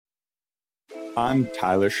I'm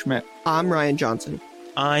Tyler Schmidt. I'm Ryan Johnson.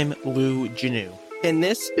 I'm Lou Janu. And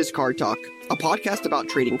this is Card Talk, a podcast about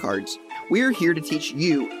trading cards. We're here to teach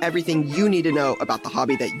you everything you need to know about the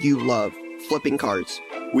hobby that you love, flipping cards.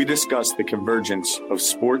 We discuss the convergence of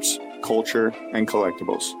sports, culture, and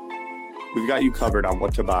collectibles. We've got you covered on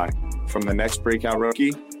what to buy, from the next breakout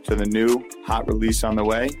rookie to the new hot release on the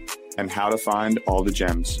way, and how to find all the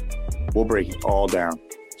gems. We'll break it all down.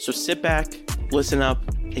 So sit back, listen up,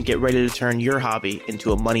 and get ready to turn your hobby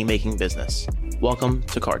into a money-making business. Welcome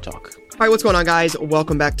to Card Talk. All right, what's going on, guys?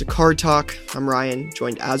 Welcome back to Card Talk. I'm Ryan,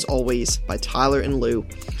 joined as always by Tyler and Lou.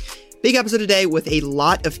 Big episode today with a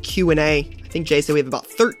lot of Q&A. I think Jay said we have about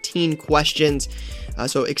 13 questions,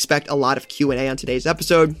 so expect a lot of Q&A on today's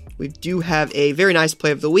episode. We do have a very nice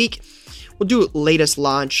play of the week. We'll do latest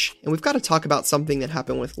launch, and we've got to talk about something that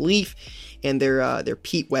happened with Leaf and their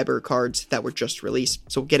Pete Weber cards that were just released.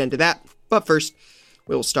 So we'll get into that. But first,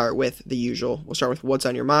 we'll start with the usual. We'll start with what's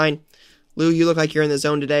on your mind. Lou, you look like you're in the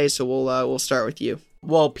zone today, so we'll start with you.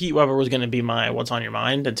 Well, Pete Weber was going to be my what's on your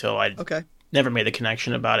mind until I never made the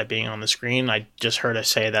connection about it being on the screen. I just heard us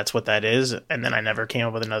say that's what that is, and then I never came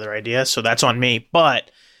up with another idea, so that's on me. But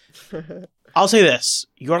I'll say this.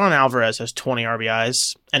 Yordan Alvarez has 20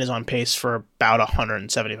 RBIs and is on pace for about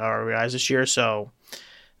 175 RBIs this year, so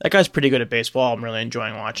that guy's pretty good at baseball. I'm really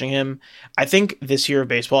enjoying watching him. I think this year of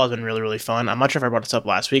baseball has been really, really fun. I'm not sure if I brought this up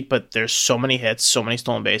last week, but there's so many hits, so many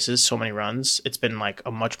stolen bases, so many runs. It's been like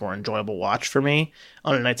a much more enjoyable watch for me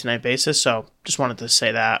on a night-to-night basis, so just wanted to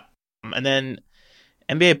say that. And then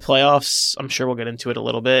NBA playoffs, I'm sure we'll get into it a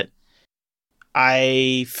little bit.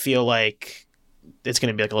 I feel like it's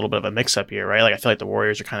going to be like a little bit of a mix-up here, right? Like I feel like the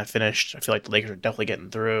Warriors are kind of finished. I feel like the Lakers are definitely getting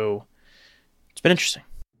through. It's been interesting.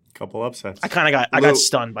 Couple upsets. I got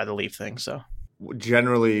stunned by the Leaf thing. So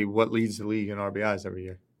generally, what leads the league in RBIs every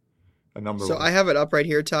year? A number So one. I have it up right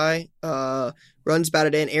here, Ty. Runs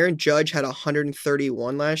batted in. Aaron Judge had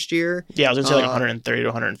 131 last year. Yeah, I was going to say like 130 to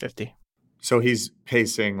 150. So he's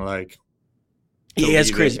pacing like He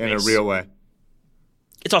has crazy in pace. a real way.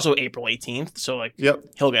 It's also April 18th, so like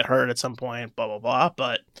he'll get hurt at some point, blah, blah, blah.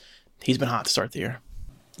 But he's been hot to start the year.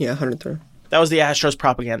 Yeah, 130. That was the Astros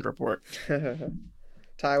propaganda report.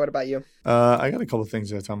 Ty, what about you? I got a couple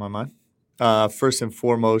things that's on my mind. First and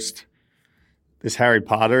foremost, this Harry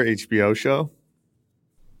Potter HBO show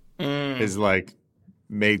is like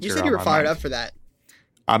major. You said you were fired up for that.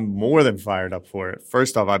 I'm more than fired up for it.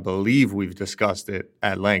 First off, I believe we've discussed it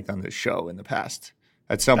at length on this show in the past.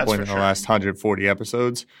 At some point in the last 140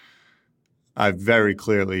 episodes, I've very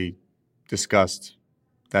clearly discussed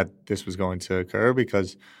that this was going to occur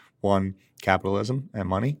because, one, capitalism and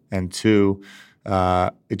money, and two,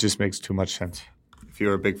 it just makes too much sense. If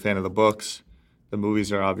you're a big fan of the books, the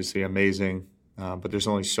movies are obviously amazing, but there's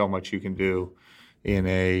only so much you can do in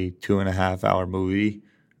a 2.5-hour movie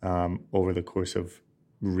over the course of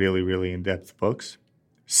really, really in-depth books.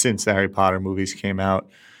 Since the Harry Potter movies came out,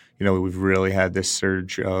 you know, we've really had this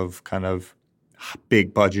surge of kind of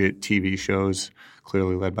big-budget TV shows,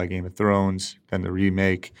 clearly led by Game of Thrones, then the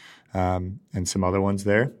remake, and some other ones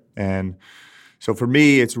there. And so for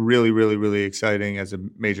me, it's really, really, really exciting as a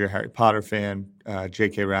major Harry Potter fan.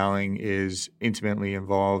 J.K. Rowling is intimately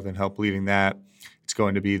involved and helped leading that. It's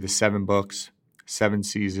going to be the 7 books, 7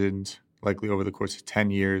 seasons, likely over the course of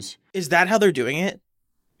 10 years. Is that how they're doing it?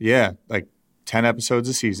 Yeah, like 10 episodes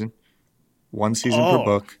a season, 1 season per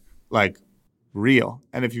book, like real.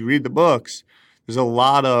 And if you read the books, there's a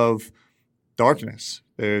lot of darkness.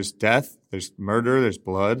 There's death, there's murder, there's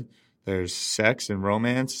blood. There's sex and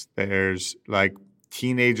romance. There's like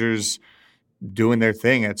teenagers doing their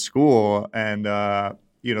thing at school, and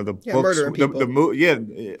you know the books.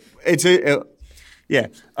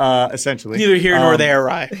 Essentially. Neither here nor there,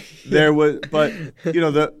 right? There was, but you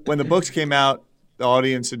know when the books came out, the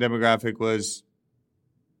audience and demographic was,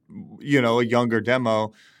 you know, a younger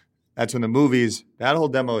demo. That's when the movies, that whole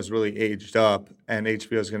demo is really aged up, and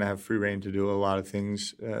HBO is going to have free reign to do a lot of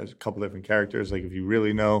things, a couple different characters. Like if you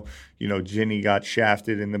really know, you know, Ginny got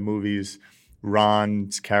shafted in the movies.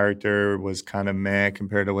 Ron's character was kind of meh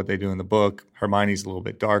compared to what they do in the book. Hermione's a little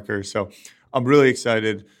bit darker. So I'm really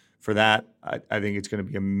excited for that. I think it's going to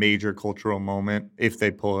be a major cultural moment if they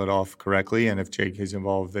pull it off correctly. And if JK's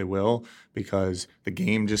involved, they will, because the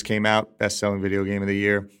game just came out, best-selling video game of the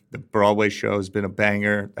year. The Broadway show has been a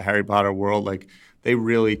banger. The Harry Potter world, like they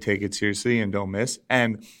really take it seriously and don't miss.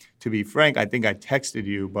 And to be frank, I think I texted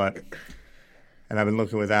you, and I've been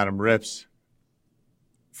looking with Adam Rips.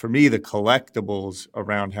 For me, the collectibles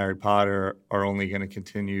around Harry Potter are only going to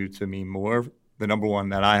continue to mean more. The number one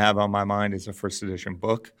that I have on my mind is a first edition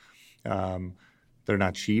book. They're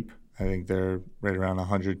not cheap. I think they're right around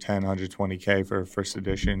 110, 120K for first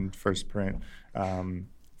edition, first print,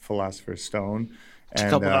 Philosopher's Stone. It's a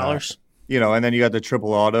couple dollars. And then you got the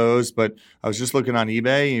triple autos. But I was just looking on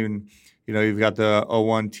eBay, and you've got the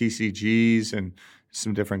 01 TCGs and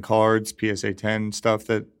some different cards, PSA 10 stuff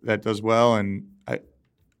that does well. And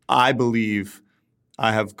I believe,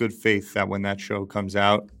 I have good faith that when that show comes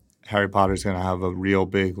out, Harry Potter's going to have a real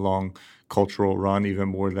big, long cultural run, even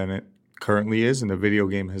more than it currently is. And the video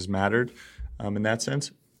game has mattered in that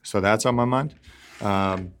sense. So that's on my mind.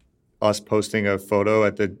 Us posting a photo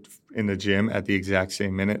in the gym at the exact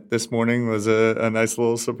same minute this morning was a nice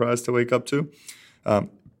little surprise to wake up to.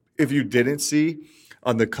 If you didn't see,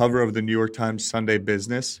 on the cover of the New York Times Sunday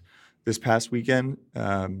Business this past weekend,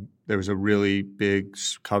 there was a really big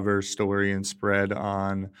cover story and spread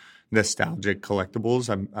on nostalgic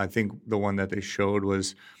collectibles. I think the one that they showed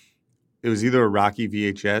was either a Rocky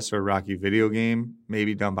VHS or a Rocky video game,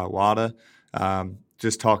 maybe done by Wata.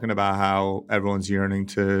 Just talking about how everyone's yearning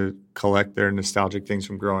to collect their nostalgic things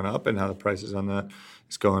from growing up and how the prices on that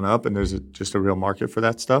is going up, and there's just a real market for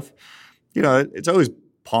that stuff. It's always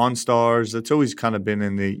Pawn Stars. It's always kind of been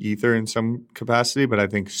in the ether in some capacity, but I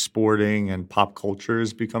think sporting and pop culture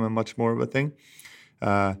is becoming much more of a thing.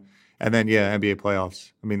 And then, NBA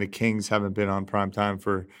playoffs. I mean, the Kings haven't been on primetime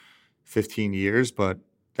for 15 years, but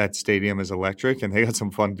that stadium is electric, and they got some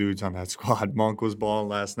fun dudes on that squad. Monk was balling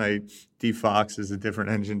last night. D. Fox is a different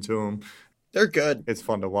engine to him. They're good. It's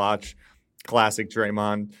fun to watch. Classic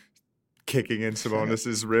Draymond kicking in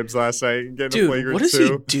Sabonis' ribs last night and getting a flagrant what is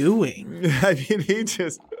two. he doing? I mean, he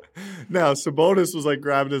just – now, Sabonis was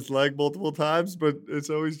grabbing his leg multiple times, but it's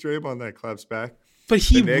always Draymond that claps back. But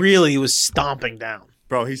he really was stomping down.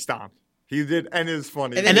 Bro, he stomped. He did, and it was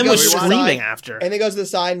funny. And then was screaming after. And then goes to the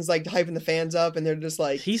side and is hyping the fans up, and they're just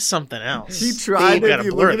like... He's something else. He tried to, if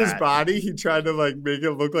you look at his body, he tried to make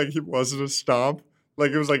it look like he wasn't a stomp.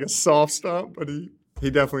 Like it was a soft stomp, but he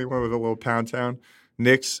definitely went with a little pound town.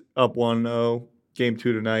 Knicks up 1-0, game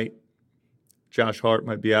 2 tonight. Josh Hart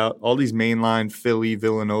might be out. All these mainline Philly,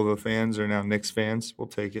 Villanova fans are now Knicks fans. We'll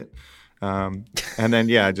take it. And then,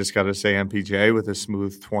 I just got to say MPJ with a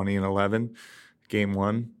smooth 20-11, game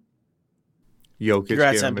 1. Jokic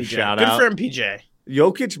gave him a shout out. Good for MPJ.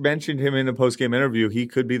 Jokic mentioned him in a post-game interview. He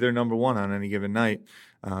could be their number one on any given night.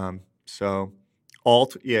 Jay sent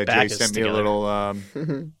me a little,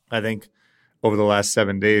 I think over the last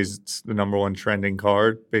 7 days, it's the number one trending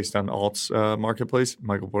card based on Alt's marketplace.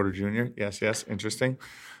 Michael Porter Jr. Yes, interesting.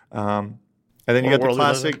 And then you got the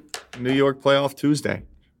classic New York playoff Tuesday.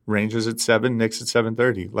 Rangers at 7, Knicks at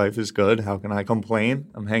 7:30. Life is good. How can I complain?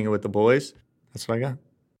 I'm hanging with the boys. That's what I got.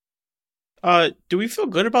 Do we feel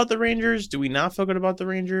good about the Rangers? Do we not feel good about the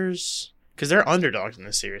Rangers? Because they're underdogs in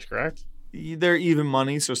this series, correct? They're even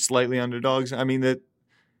money, so slightly underdogs. I mean,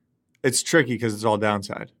 it's tricky because it's all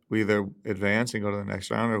downside. We either advance and go to the next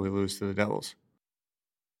round, or we lose to the Devils.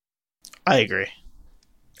 I agree.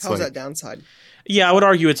 How's that downside? Yeah, I would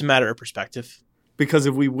argue it's a matter of perspective. Because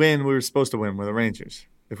if we win, we were supposed to win. We're the Rangers.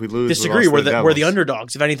 If we lose, disagree. We're the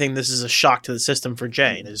underdogs. If anything, this is a shock to the system for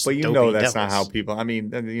Jay. But that's not how people. I mean,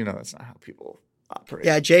 that's not how people operate.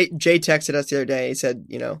 Yeah, Jay texted us the other day. He said,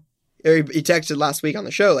 he texted last week on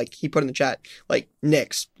the show. He put in the chat,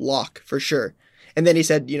 Knicks lock for sure. And then he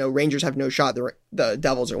said, Rangers have no shot. The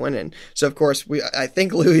Devils are winning. So of course I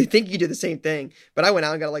think Lou, you did the same thing. But I went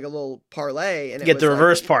out and got a little parlay and get the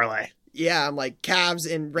reverse parlay. Yeah, I'm Cavs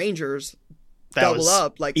and Rangers. That double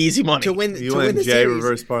up, easy money to win. You to win the Jay series.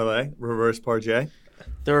 reverse parlay, reverse parjay.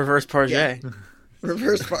 The reverse parjay,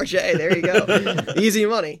 reverse parjay. There you go, easy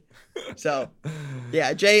money. So,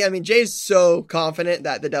 yeah, Jay. I mean, Jay's so confident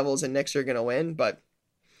that the Devils and Knicks are going to win, but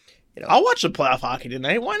I'll watch the playoff hockey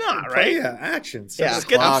tonight. Why not? Right? Yeah, action.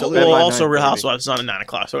 Also, Real Housewives is on at 9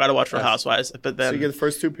 o'clock, so I got to watch Real Housewives. But then so you get the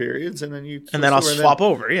first 2 periods, and then I'll swap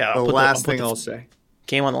over. Yeah. The last thing I'll say: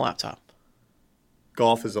 game on the laptop.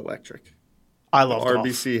 Golf is electric. I love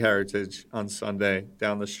RBC golf. Heritage on Sunday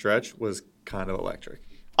down the stretch was kind of electric.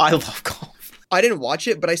 I love golf. I didn't watch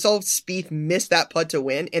it, but I saw Spieth miss that putt to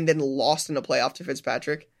win and then lost in the playoff to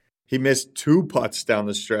Fitzpatrick. He missed 2 putts down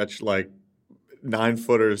the stretch,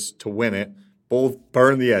 9-footers to win it. Both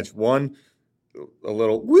burned the edge. One, a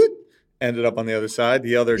little whoop, ended up on the other side.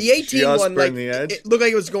 The other, the 18 just one, burned the edge. It looked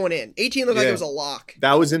like it was going in. 18 looked like it was a lock.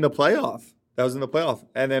 That was in the playoff.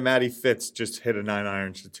 And then Matty Fitz just hit a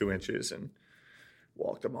 9-iron to 2 inches and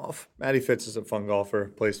walked him off. Matty Fitz is a fun golfer,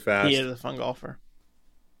 plays fast. He is a fun golfer.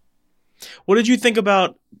 What did you think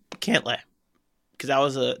about Cantlay? Because that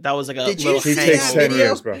was a little. He takes 10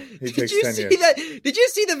 years, bro. He takes 10 years. Did you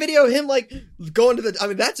see the video of him going to the? I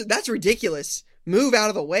mean, that's ridiculous. move out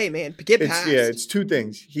of the way, man. Get past. It's two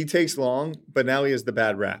things. He takes long, but now he has the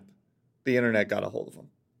bad rap. The internet got a hold of him.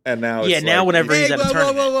 And now whenever he's at a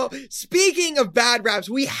tournament. Speaking of bad raps,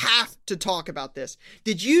 we have to talk about this.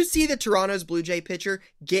 Did you see the Toronto's Blue Jay pitcher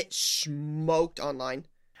get smoked online?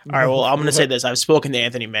 All right, well, I'm going to say this. I've spoken to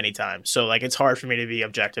Anthony many times, so like it's hard for me to be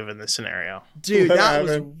objective in this scenario. Dude, that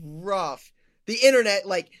was rough. The internet,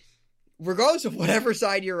 like, regardless of whatever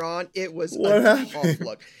side you're on, it was a tough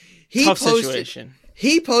look. Tough situation.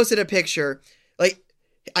 He posted a picture, like,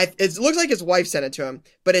 it looks like his wife sent it to him,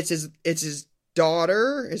 but it's his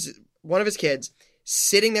daughter, one of his kids,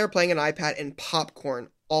 sitting there playing an iPad and popcorn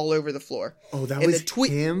all over the floor. Oh, that was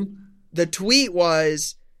him? The tweet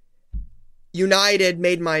was, United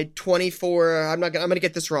made my 24, I'm going to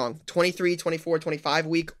get this wrong, 23, 24, 25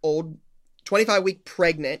 week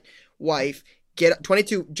pregnant wife, get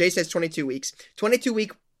 22, Jay says 22 weeks, 22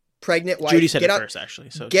 week pregnant wife. Judy said it first, actually.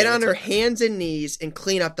 So get on her hands and knees and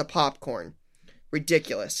clean up the popcorn.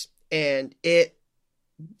 Ridiculous. And it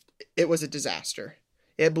was a disaster.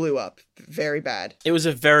 It blew up very bad. It was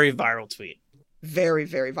a very viral tweet. Very,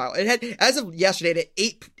 very viral. It had, as of yesterday,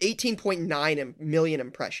 it had 18.9 million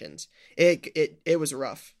impressions. It was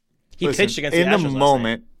rough. He pitched against the Astros in the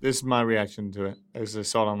moment. This is my reaction to it. As I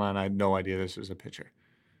saw it online, I had no idea this was a pitcher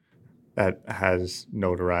that has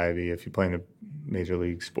notoriety. If you play in the major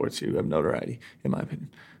league sports, you have notoriety, in my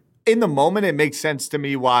opinion. In the moment, it makes sense to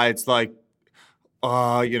me why it's like,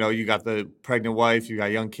 you got the pregnant wife, you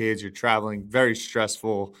got young kids, you're traveling, very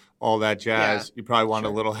stressful, all that jazz. Yeah, you probably want a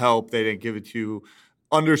little help. They didn't give it to you.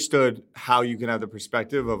 Understood how you can have the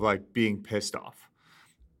perspective of like being pissed off.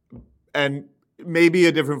 And maybe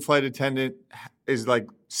a different flight attendant is like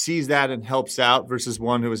sees that and helps out versus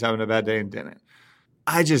one who was having a bad day and didn't.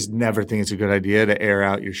 I just never think it's a good idea to air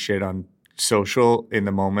out your shit on social in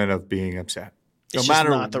the moment of being upset. No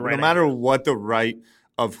matter what the right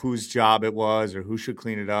of whose job it was or who should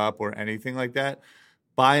clean it up or anything like that.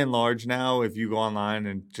 By and large now, if you go online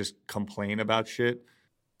and just complain about shit,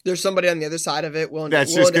 there's somebody on the other side of it willing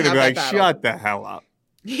just going to be like, shut the hell up.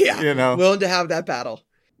 Yeah, willing to have that battle.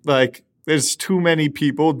 Like, there's too many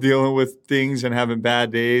people dealing with things and having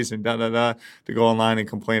bad days and to go online and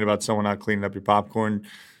complain about someone not cleaning up your popcorn.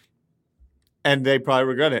 And they probably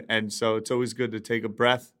regret it. And so it's always good to take a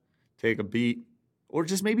breath, take a beat, or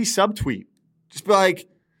just maybe subtweet. Just be like,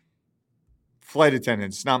 flight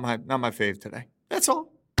attendants, not my fave today. That's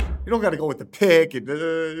all. You don't got to go with the pic.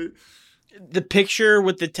 The picture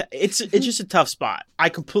with it's just a tough spot. I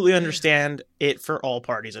completely understand it for all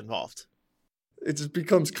parties involved. It just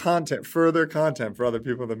becomes further content for other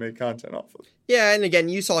people to make content off of. Yeah, and again,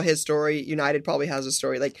 you saw his story. United probably has a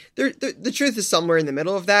story. Like, the truth is somewhere in the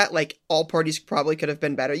middle of that. Like, all parties probably could have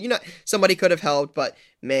been better. Somebody could have helped, but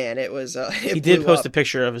man, it was. He did post a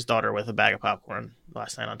picture of his daughter with a bag of popcorn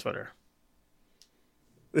last night on Twitter.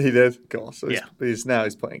 He did? Cool. So he's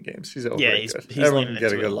playing games. He's over. Yeah, he's everyone can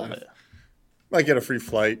get a good life. Might get a free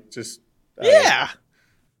flight. Just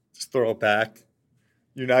throw it back.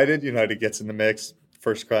 United gets in the mix.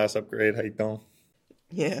 First class upgrade. How you doing?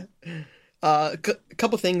 Yeah. A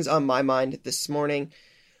couple things on my mind this morning.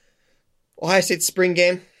 Ohio State spring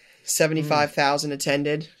game, 75,000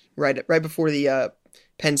 attended right before the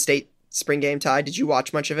Penn State spring game tie. Did you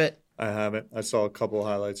watch much of it? I haven't. I saw a couple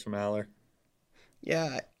highlights from Aller.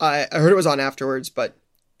 Yeah, I heard it was on afterwards, but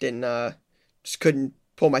just couldn't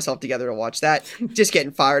pull myself together to watch that. Just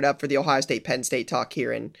getting fired up for the Ohio State Penn State talk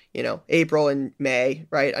here in April and May,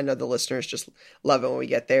 right? I know the listeners just love it when we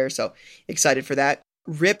get there, so excited for that.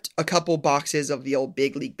 Ripped a couple boxes of the old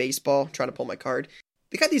Big League Baseball, trying to pull my card.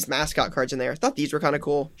 They got these mascot cards in there. I thought these were kind of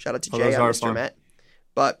cool. Shout out to Jay and Mr. Met.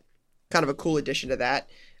 But kind of a cool addition to that.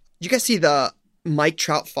 Did you guys see the Mike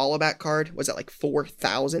Trout follow-back card? Was it like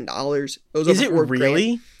 $4,000? Is it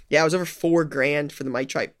really? Yeah, it was over $4,000 for the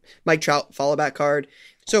Mike Trout follow-back card.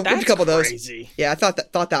 So a couple of those. Crazy. Yeah, I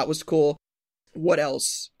thought that was cool. What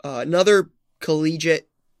else? Another collegiate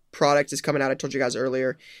product is coming out. I told you guys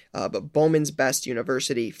earlier, but Bowman's Best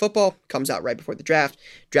University football comes out right before the draft.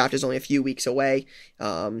 Draft is only a few weeks away.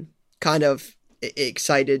 Kind of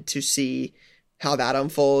excited to see how that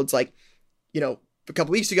unfolds. Like, a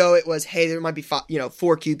couple weeks ago, it was, hey, there might be 4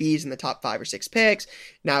 QBs in the top 5 or 6 picks.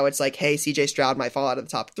 Now it's like, hey, CJ Stroud might fall out of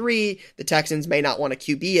the top 3. The Texans may not want a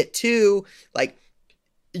QB at 2. Like,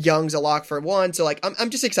 Young's a lock for 1. So, like, I'm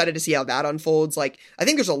just excited to see how that unfolds. Like, I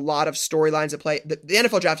think there's a lot of storylines at play. The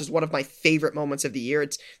NFL draft is one of my favorite moments of the year.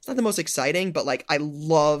 It's not the most exciting, but, like, I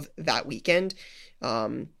love that weekend.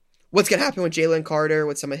 What's going to happen with Jalen Carter,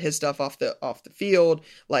 with some of his stuff off the field?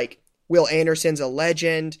 Like, Will Anderson's a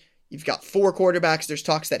legend. You've got 4 quarterbacks. There's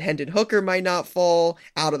talks that Hendon Hooker might not fall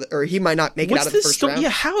out of or he might not make it out of the first round. Yeah,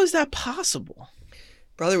 how is that possible?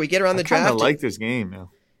 Brother, we get around the draft. I like this game, yeah.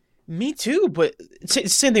 Me too, but it's the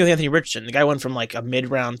same thing with Anthony Richardson. The guy went from like a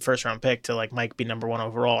mid-round, first-round pick to like Mike be number 1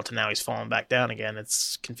 overall to now he's falling back down again.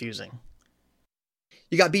 It's confusing.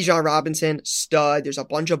 You got Bijan Robinson, stud. There's a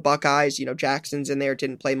bunch of Buckeyes. Jackson's in there,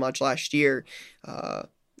 didn't play much last year.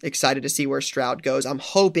 Excited to see where Stroud goes. I'm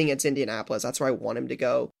hoping it's Indianapolis. That's where I want him to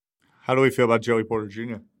go. How do we feel about Joey Porter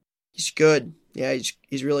Jr.? He's good. Yeah,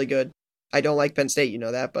 he's really good. I don't like Penn State,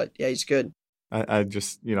 that, but yeah, he's good. I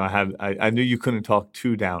just, I knew you couldn't talk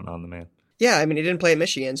too down on the man. Yeah, I mean, he didn't play at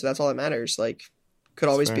Michigan, so that's all that matters. Like, could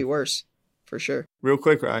always be worse, for sure. Real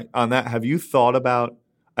quick, right, on that, have you thought about,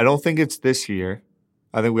 I don't think it's this year.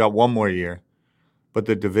 I think we got one more year, but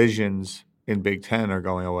the divisions in Big Ten are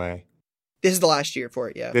going away. This is the last year for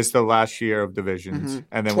it, yeah. This is the last year of divisions. Mm-hmm.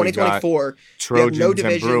 And then 2024, we got Trojans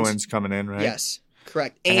and Bruins coming in, right? Yes,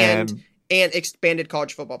 correct. And expanded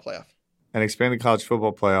college football playoff. An expanded college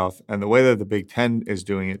football playoff. And the way that the Big Ten is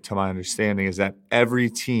doing it, to my understanding, is that every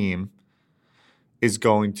team is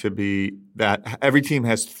going to be that every team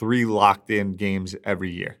has 3 locked in games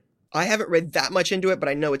every year. I haven't read that much into it, but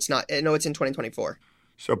I know it's not. I know it's in 2024.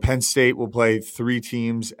 So Penn State will play 3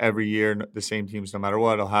 teams every year, the same teams no matter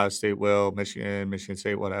what. Ohio State will, Michigan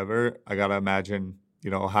State, whatever. I got to imagine,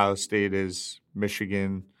 Ohio State is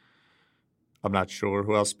Michigan. I'm not sure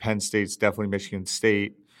who else. Penn State's definitely Michigan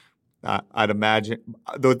State. I'd imagine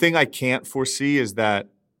the thing I can't foresee is that,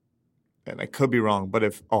 and I could be wrong, but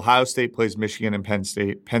if Ohio State plays Michigan and Penn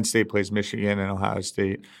State plays Michigan and Ohio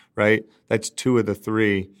State, right? That's 2 of the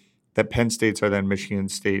 3. That Penn States are then Michigan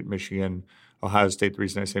State, Michigan, Ohio State. The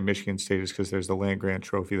reason I say Michigan State is because there's the land-grant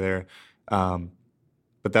trophy there.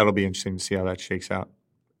 But that'll be interesting to see how that shakes out.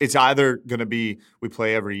 It's either going to be we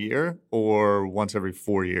play every year or once every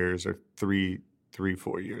 4 years or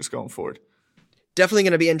 4 years going forward. Definitely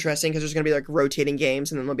going to be interesting because there's going to be like rotating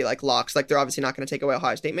games and then there'll be like locks. Like they're obviously not going to take away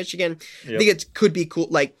Ohio State, Michigan. Yep. I think it could be cool.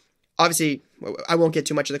 Like obviously I won't get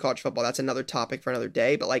too much of the college football. That's another topic for another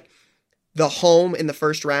day. But like the home in the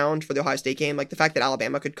first round for the Ohio State game, like the fact that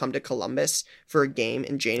Alabama could come to Columbus for a game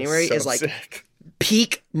in January is like sick.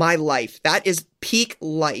 Peak my life. That is peak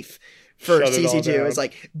life for CC2. It's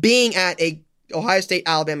like being at a Ohio State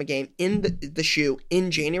Alabama game in the shoe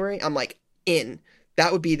in January. I'm like in.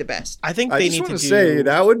 That would be the best. I think they need to say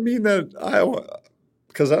that would mean that Iowa,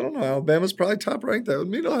 because I don't know, Alabama's probably top ranked. That would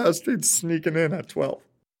mean Ohio State's sneaking in at 12.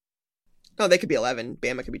 No, they could be 11.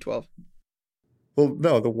 Bama could be 12. Well,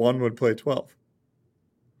 no, the 1 would play 12.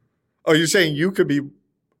 Oh, you're saying you could be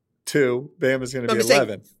 2, Bama's going to be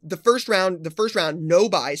 11. The first round, no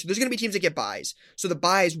buys. So there's going to be teams that get buys. So the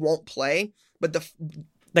buys won't play, but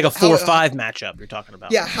like a 4-5 matchup you're talking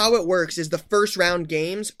about. Yeah, how it works is the first round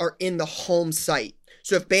games are in the home site.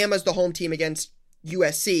 So if Bama's the home team against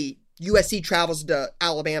USC travels to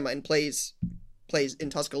Alabama and plays in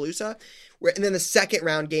Tuscaloosa. And then the second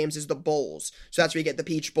round games is the bowls. So that's where you get the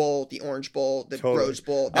Peach Bowl, the Orange Bowl, the Rose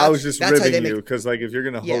Bowl. I was just ribbing you because like if you're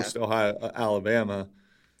going to host Alabama.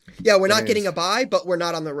 Yeah, we're not getting a bye, but we're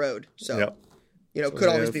not on the road. So, could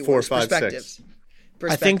always be 4, 5, perspectives.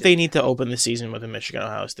 6. I think they need to open the season with a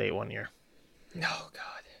Michigan-Ohio State one year. Oh, God.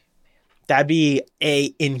 That'd be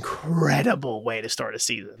a incredible way to start a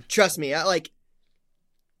season. Trust me,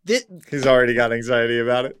 he's already got anxiety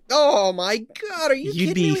about it. Oh my God, are you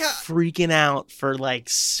kidding me? You'd be freaking out for like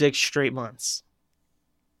 6 straight months.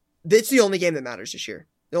 It's the only game that matters this year.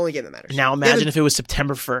 The only game that matters. Now imagine if it was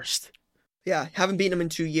September 1st. Yeah, haven't beaten him in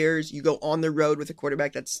 2 years. You go on the road with a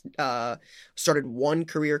quarterback that's started 1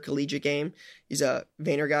 career collegiate game. He's a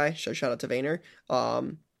Vayner guy, so shout out to Vayner.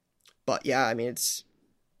 But yeah, I mean it's.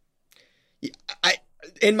 I've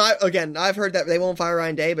heard that they won't fire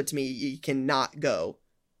Ryan Day, but to me, you cannot go.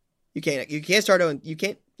 You can't start. You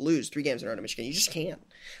can't lose 3 games in a row to Michigan. You just can't.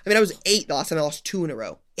 I mean, I was 8 the last time I lost 2 in a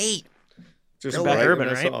row. 8. Just no Urban,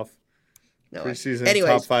 right? Off. No preseason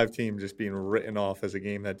top 5 team just being written off as a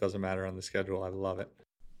game that doesn't matter on the schedule. I love it.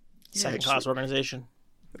 Second class organization.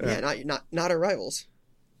 Yeah, not our rivals.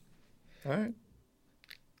 All right.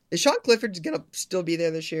 Is Sean Clifford going to still be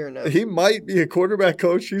there this year or no? He might be a quarterback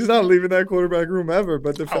coach. He's not leaving that quarterback room ever.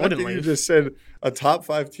 But the fact that you just said a top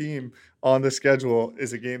 5 team on the schedule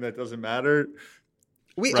is a game that doesn't matter.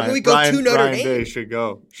 We go to Notre Ryan Dame. Day should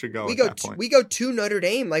go. We go to Notre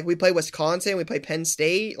Dame. Like we play Wisconsin. We play Penn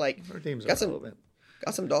State. Like Notre Dame's got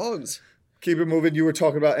some dogs. Keep it moving. You were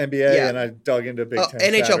talking about NBA, and I dug into Big Ten.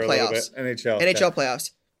 NHL playoffs. NHL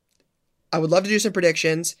playoffs. I would love to do some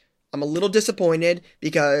predictions. I'm a little disappointed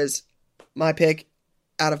because my pick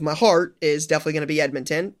out of my heart is definitely going to be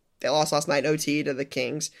Edmonton. They lost last night in OT to the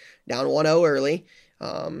Kings, down 1-0 early.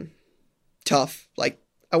 Tough. Like,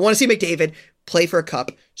 I want to see McDavid play for a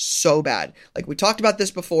cup so bad. Like, we talked about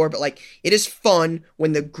this before, but, like, it is fun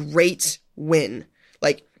when the greats win.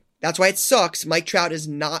 Like, that's why it sucks. Mike Trout is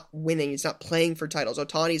not winning. He's not playing for titles.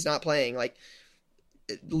 Ohtani's not playing. Like,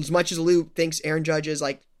 as much as Lou thinks Aaron Judge's,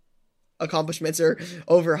 like, accomplishments are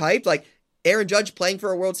overhyped, like, Aaron Judge playing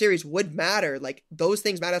for a World Series would matter. Like, those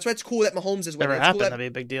things matter. That's why it's cool that Mahomes is winning. Never it's happened. Cool That'd be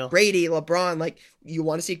a big deal. Brady, LeBron, like, you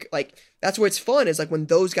want to see, like, that's where it's fun, is like when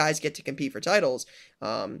those guys get to compete for titles.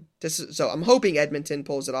 So I'm hoping Edmonton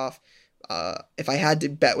pulls it off. If I had to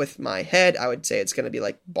bet with my head, I would say it's going to be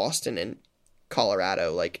like Boston and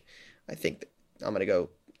Colorado. Like, I think I'm going to go,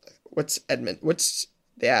 what's the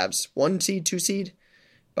Avs? 1 seed, 2 seed?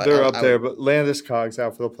 But they're up there, but Landeskog's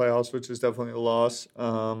out for the playoffs, which is definitely a loss.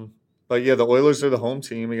 But yeah, the Oilers are the home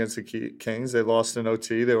team against the Kings. They lost in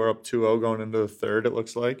OT. They were up 2-0 going into the third, it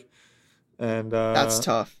looks like. And that's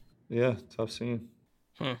tough. Yeah, tough scene.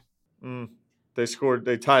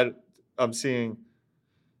 They tied. I'm seeing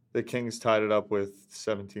the Kings tied it up with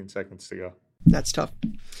 17 seconds to go. That's tough.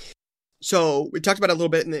 So we talked about it a little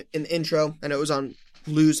bit in the intro. I know it was on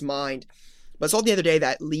Lou's mind. But I saw the other day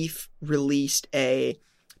that Leaf released a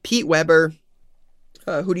Pete Weber,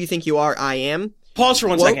 Who Do You Think You Are? I Am. Pause for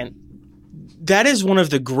one second. That is one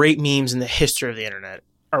of the great memes in the history of the internet.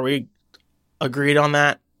 Are we agreed on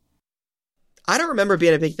that? I don't remember it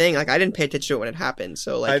being a big thing. Like, I didn't pay attention to it when it happened.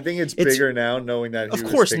 So, like, I think it's bigger now, knowing that he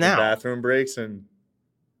was taking bathroom breaks and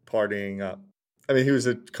partying up. I mean, he was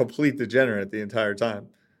a complete degenerate the entire time.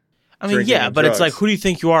 I mean, yeah, but drugs. It's like, Who Do You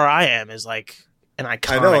Think You Are? I Am is like an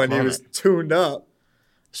iconic I know, and moment. He was tuned up.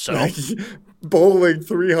 So like, bowling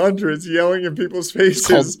 300s, yelling in people's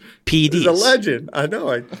faces. PDs. He's a legend. I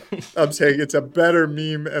know. I'm saying it's a better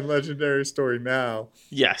meme and legendary story now.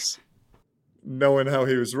 Yes. knowing how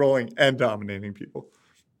he was rolling and dominating people.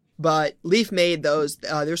 But Leaf made those.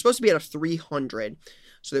 They were supposed to be out of 300.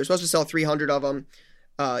 So they were supposed to sell 300 of them.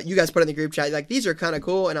 You guys put in the group chat, like, these are kind of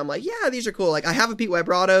cool. And I'm like, yeah, these are cool. Like, I have a Pete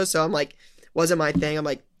Weber auto, so I'm like, wasn't my thing. I'm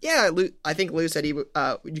like, yeah, I think Lou said you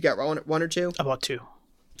got one or two? About 2.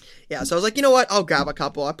 Yeah, so I was like, you know what? I'll grab a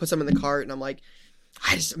couple. I put some in the cart, and I'm like,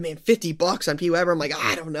 $50 on Pete Weber. I'm like,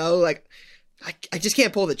 I don't know. Like, I just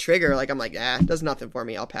can't pull the trigger. Like, I'm like, it does nothing for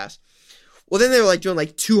me. I'll pass. Well, then they were like doing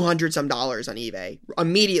like $200 some on eBay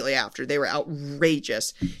immediately after. They were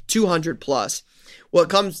outrageous, 200 plus. Well,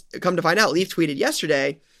 come to find out, Leaf tweeted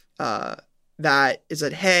yesterday that it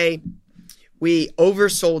said, hey, we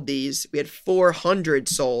oversold these. We had 400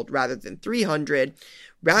 sold rather than 300.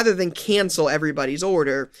 Rather than cancel everybody's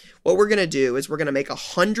order, what we're going to do is we're going to make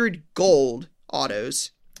 100 gold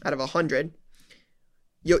autos out of 100.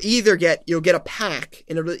 You'll get a pack,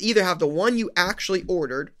 and it'll either have the one you actually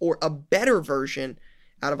ordered or a better version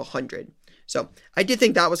out of 100. So I did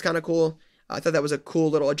think that was kind of cool. I thought that was a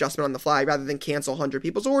cool little adjustment on the fly. Rather than cancel 100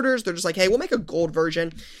 people's orders, they're just like, hey, we'll make a gold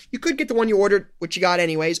version. You could get the one you ordered, which you got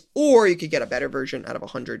anyways, or you could get a better version out of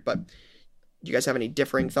 100. But do you guys have any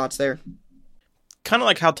differing thoughts there? Kind of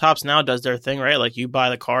like how Topps now does their thing, right? Like, you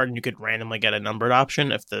buy the card and you could randomly get a numbered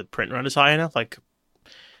option if the print run is high enough. Like,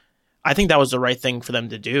 I think that was the right thing for them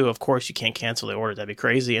to do. Of course, you can't cancel the order. That'd be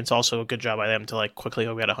crazy. It's also a good job by them to, like, quickly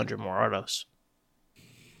go get 100 more autos.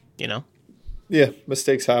 You know? Yeah,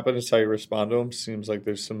 mistakes happen. It's how you respond to them. Seems like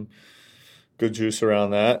there's some good juice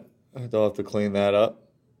around that. They'll have to clean that up.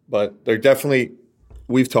 But they're definitely,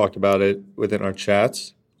 we've talked about it within our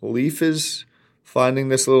chats. Leaf is finding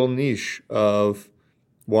this little niche of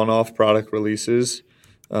one-off product releases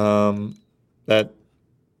that,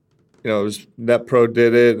 NetPro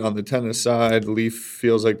did it on the tennis side. Leaf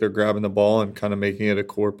feels like they're grabbing the ball and kind of making it a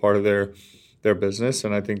core part of their business.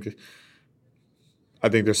 And I think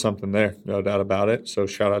there's something there, no doubt about it. So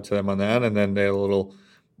shout out to them on that. And then they had a little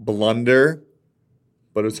blunder,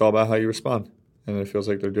 but it's all about how you respond. And it feels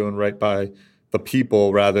like they're doing right by the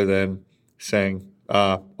people rather than saying,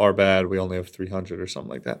 our bad, we only have 300 or something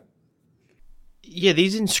like that. Yeah,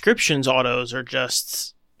 these inscriptions autos are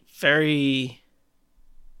just very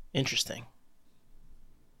interesting.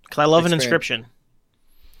 Because I love an inscription.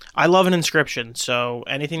 I love an inscription, so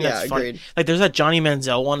anything that's fun. Agreed. Like, there's that Johnny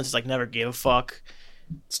Manziel one. It's like, never gave a fuck.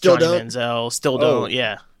 Still Johnny don't. Manziel, still don't.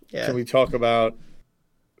 Yeah. Can we talk about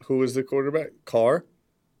who was the quarterback? Carr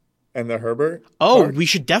and the Herbert? Oh, Carr? We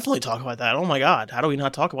should definitely talk about that. Oh, my God. How do we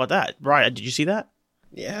not talk about that? Brian, did you see that?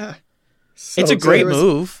 Yeah. It's a great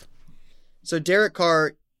move. So Derek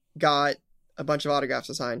Carr got a bunch of autographs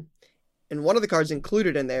to sign. And one of the cards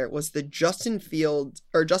included in there was the Justin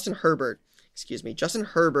Herbert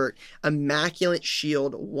Immaculate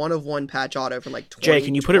Shield 1/1 patch auto from like 20. Jay,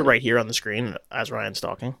 can you put it right here on the screen as Ryan's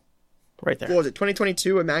talking? Right there. What was it?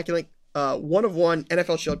 2022 Immaculate 1/1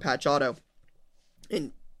 NFL Shield patch auto.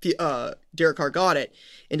 And Derek Carr got it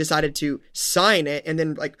and decided to sign it. And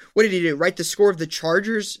then, like, what did he do? Write the score of the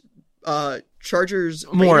Chargers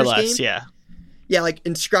more or less, game? Yeah. Yeah, like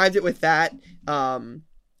inscribed it with that. And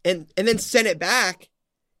then sent it back.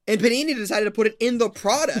 And Panini decided to put it in the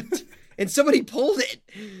product. And somebody pulled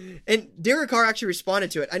it. And Derek Carr actually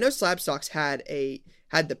responded to it. I know Slabstocks had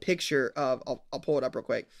the picture of, I'll pull it up real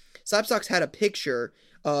quick. Slabstocks had a picture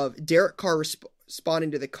of Derek Carr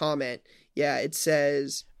responding to the comment. Yeah, it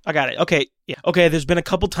says... I got it. Okay. Yeah. Okay. There's been a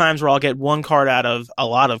couple times where I'll get one card out of a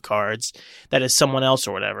lot of cards that is someone else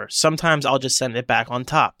or whatever. Sometimes I'll just send it back on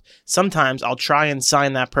top. Sometimes I'll try and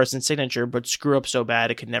sign that person's signature, but screw up so bad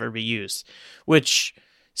it could never be used. Which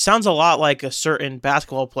sounds a lot like a certain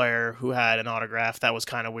basketball player who had an autograph that was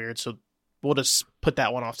kind of weird. So we'll just put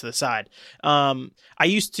that one off to the side. I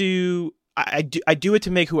do it to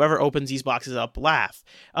make whoever opens these boxes up laugh.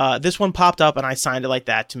 This one popped up and I signed it like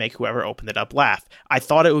that to make whoever opened it up laugh. I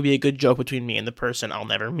thought it would be a good joke between me and the person I'll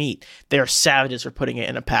never meet. They're savages for putting it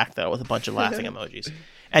in a pack though with a bunch of laughing emojis.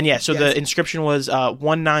 And yeah, so the inscription was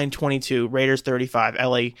 1922 Raiders 35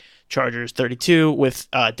 LA Chargers 32 with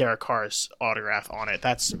Derek Carr's autograph on it.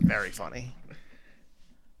 That's very funny.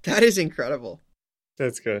 That is incredible.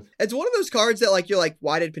 That's good. It's one of those cards that like you're like,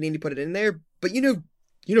 why did Panini put it in there? But you know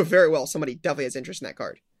very well somebody definitely has interest in that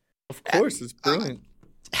card. Of course, it's brilliant.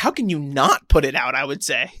 How can you not put it out, I would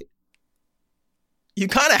say? You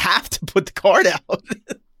kind of have to put the card out.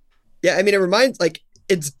 Yeah, I mean, it reminds, like,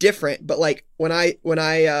 it's different, but, like, when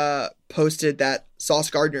I posted that Sauce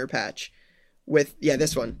Gardner patch with,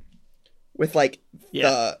 this one, with, like,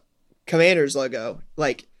 the Commanders logo,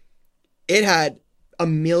 like, it had a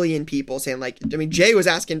million people saying, like, I mean, Jay was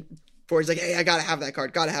asking he's like, hey, I gotta have that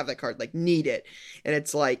card, like, need it. And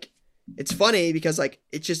it's like, it's funny because like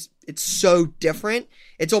it's so different.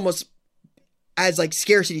 It's almost adds like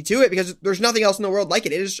scarcity to it because there's nothing else in the world like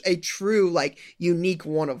it. It is a true like unique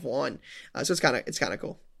one of one. So it's kind of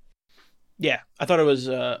cool. Yeah, I thought it was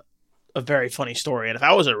a very funny story, and if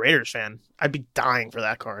I was a Raiders fan, I'd be dying for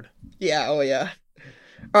that card. Yeah. Oh yeah.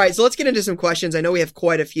 All right, so let's get into some questions. I know we have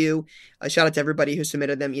quite a few. Shout out to everybody who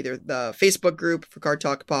submitted them, either the Facebook group for Card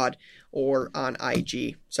Talk Pod or on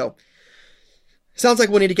IG. So, sounds like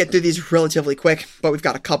we'll need to get through these relatively quick, but we've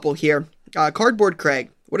got a couple here. Cardboard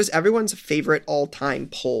Craig, what is everyone's favorite all-time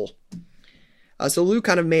pull? So Lou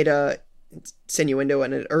kind of made a insinuendo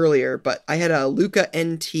in it earlier, but I had a Luka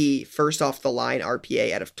NT first off the line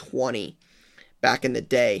RPA out of 20 back in the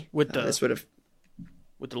day. With the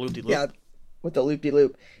loop-de-loop. Yeah. With the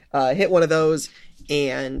loop-de-loop. Hit one of those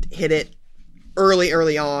and hit it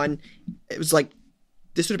early on. It was like,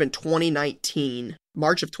 this would have been 2019.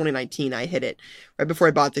 March of 2019, I hit it. Right before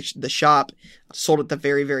I bought the shop. Sold it the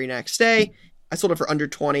very, very next day. I sold it for under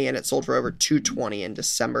 20 and it sold for over 220 in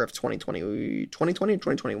December of 2020 or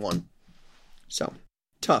 2021. So,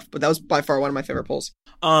 tough. But that was by far one of my favorite pulls.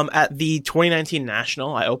 At the 2019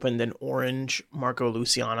 National, I opened an orange Marco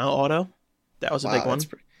Luciano auto. That was a big one.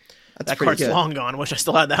 That card's good. Long gone. Wish I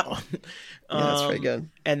still had that one. Yeah, that's pretty good.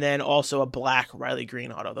 And then also a black Riley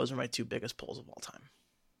Green auto. Those are my two biggest pulls of all time.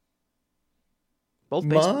 Both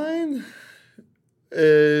baseball. Mine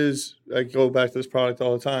is, I go back to this product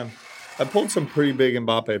all the time. I pulled some pretty big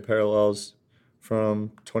Mbappe parallels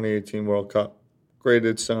from 2018 World Cup.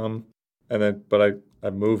 Graded some, but I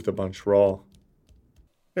moved a bunch raw.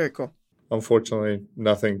 Very cool. Unfortunately,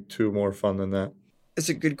 nothing too more fun than that. It's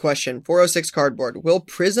a good question. 406 Cardboard. Will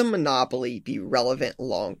Prism Monopoly be relevant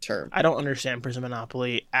long term? I don't understand Prism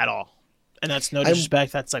Monopoly at all. And that's no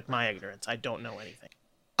disrespect. That's like my ignorance. I don't know anything.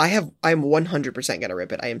 I'm 100% going to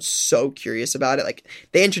rip it. I am so curious about it. Like,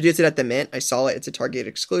 they introduced it at the Mint. I saw it. It's a Target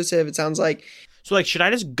exclusive, it sounds like. So, like, should I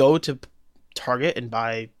just go to Target and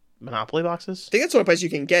buy Monopoly boxes? I think that's the only place you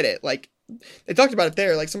can get it. Like, they talked about it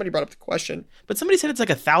there. Like, somebody brought up the question. But somebody said it's like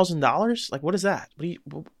 $1,000. Like, what is that?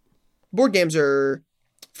 Board games are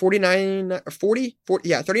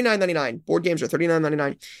 $39.99. Board games are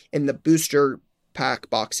 $39.99, and the booster pack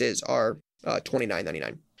boxes are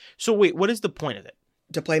 $29.99. So wait, what is the point of it?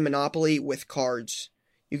 To play Monopoly with cards.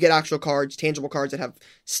 You get actual cards, tangible cards that have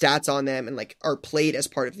stats on them and like are played as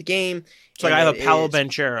part of the game. So like I have a Paolo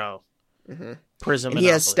Banchero, Prism, and he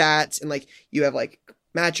has stats and like you have like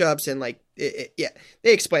matchups and like yeah,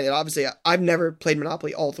 they explain it. Obviously, I've never played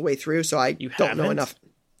Monopoly all the way through, so I don't know enough.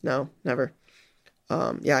 No, never.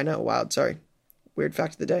 Yeah, I know. Wild. Sorry. Weird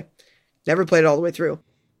fact of the day. Never played it all the way through.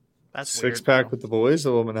 That's weird. 6-pack with the boys, a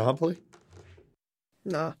little Monopoly?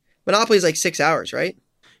 Nah. Monopoly is like 6 hours, right?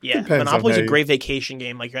 Yeah. Monopoly's a great vacation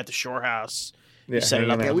game. Like you're at the shore house You set it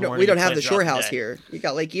up. Yeah, we don't have the shore house here. We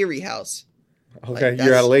got Lake Erie house. Okay,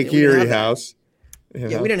 you're at Lake Erie house.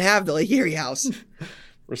 Yeah, we didn't have the Lake Erie house.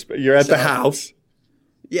 You're at the house.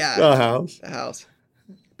 Yeah. The house. The house.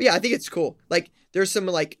 But yeah, I think it's cool. Like, there's some,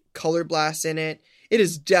 like, color blasts in it. It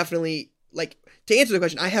is definitely, like, to answer the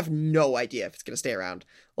question, I have no idea if it's going to stay around.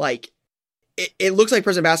 Like, it looks like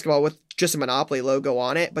Prizm Basketball with just a Monopoly logo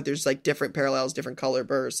on it, but there's, like, different parallels, different color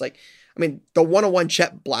bursts. Like, I mean, the 101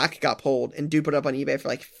 Chet Black got pulled, and dude put it up on eBay for,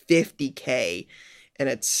 like, $50K. And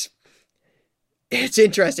it's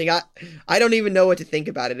interesting. I don't even know what to think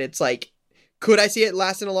about it. It's like, could I see it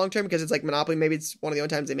last in a long term? Because it's like Monopoly, maybe it's one of the only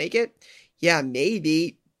times they make it. Yeah,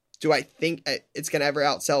 maybe. Do I think it's going to ever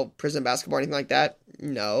outsell Prizm Basketball or anything like that?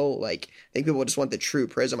 No. Like, I think people just want the true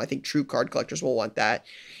Prizm. I think true card collectors will want that.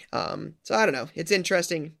 So I don't know. It's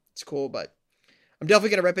interesting. It's cool, but I'm definitely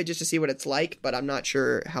going to rip it just to see what it's like, but I'm not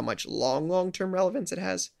sure how much long-term relevance it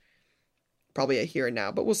has. Probably a here and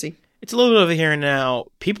now, but we'll see. It's a little bit of a here and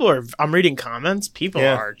now. I'm reading comments. People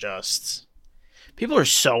are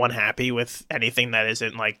so unhappy with anything that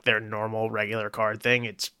isn't like their normal regular card thing.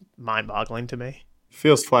 It's mind-boggling to me.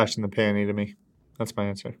 Feels flash in the panty to me. That's my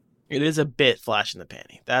answer. It is a bit flash in the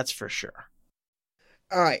panty. That's for sure.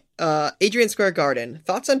 All right. Adrian Square Garden.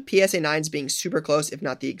 Thoughts on PSA 9s being super close, if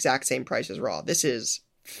not the exact same price as Raw? This is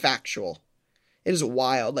factual. It is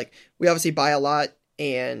wild. Like, we obviously buy a lot,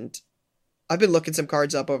 and I've been looking some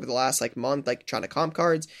cards up over the last like month, like trying to comp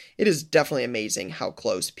cards. It is definitely amazing how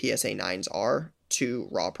close PSA 9s are to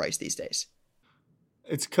Raw price these days.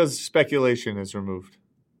 It's because speculation is removed.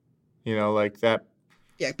 You know, like that.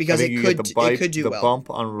 Yeah, because it could do the well.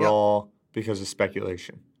 Bump on Raw because of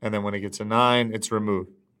speculation. And then when it gets a 9, it's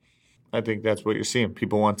removed. I think that's what you're seeing.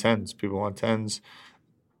 People want 10s.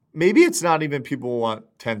 Maybe it's not even people want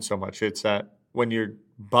 10 so much. It's that when you're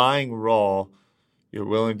buying Raw, you're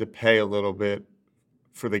willing to pay a little bit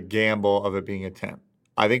for the gamble of it being a 10.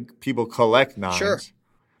 I think people collect 9s. Sure.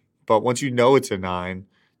 But once you know it's a 9,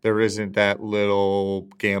 there isn't that little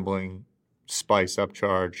gambling spice up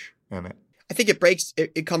charge in it. I think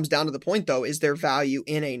it comes down to the point, though, is there value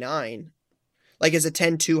in a 9? Like, is a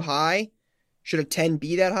 10 too high? Should a 10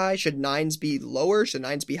 be that high? Should 9s be lower? Should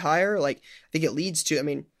 9s be higher? Like, I think it leads to, I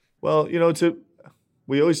mean. Well, you know,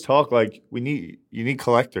 we always talk like you need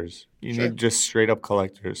collectors. You need just straight up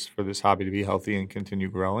collectors for this hobby to be healthy and continue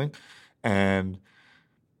growing. And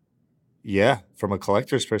yeah, from a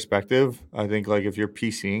collector's perspective, I think like if you're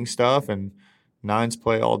PCing stuff and 9s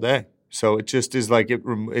play all day. So it just is like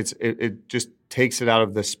it just takes it out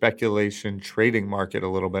of the speculation trading market a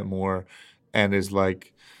little bit more, and is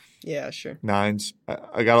like, yeah, sure. 9s.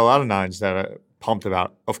 I got a lot of 9s that I'm pumped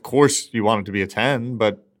about. Of course, you want it to be a 10,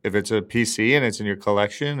 but if it's a PC and it's in your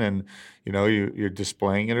collection and you know you're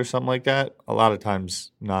displaying it or something like that, a lot of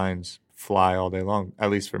times 9s fly all day long. At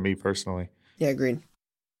least for me personally. Yeah, agreed.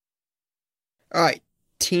 All right,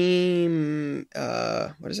 Team.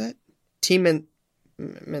 What is that? Team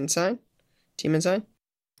Ensign? Team Ensign?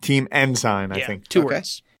 Team Ensign, I think. Two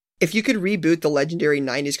words. If you could reboot the legendary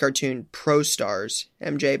 90s cartoon Pro Stars,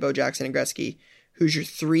 MJ, Bo Jackson, and Gretzky, who's your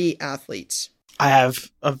 3 athletes? I have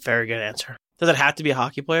a very good answer. Does it have to be a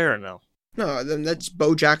hockey player or no? No, then that's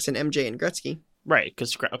Bo Jackson, MJ, and Gretzky. Right,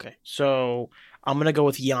 because, okay. So I'm going to go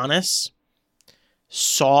with Giannis,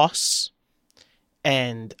 Sauce,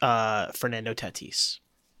 and Fernando Tatis.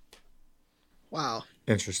 Wow.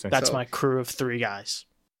 Interesting. That's my crew of 3 guys.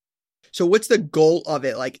 So what's the goal of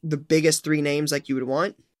it? Like the biggest 3 names like you would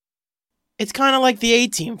want? It's kind of like the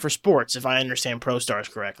A-team for sports, if I understand Pro Stars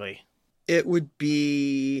correctly. It would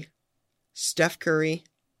be Steph Curry,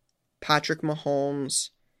 Patrick Mahomes,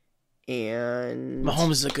 and...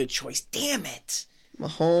 Mahomes is a good choice. Damn it.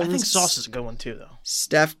 Mahomes. I think Sauce is a good one too, though.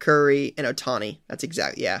 Steph Curry and Ohtani. That's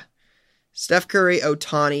exactly, yeah. Steph Curry,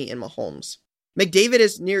 Ohtani, and Mahomes. McDavid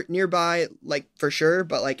is nearby, like, for sure,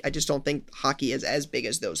 but, like, I just don't think hockey is as big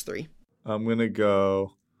as those 3. I'm going to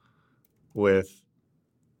go with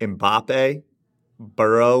Mbappe,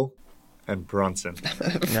 Burrow, and Brunson.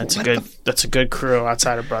 That's a good crew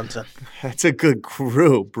outside of Brunson. That's a good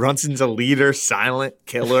crew. Brunson's a leader, silent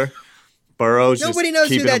killer. Burrow's nobody knows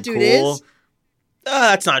who that dude is.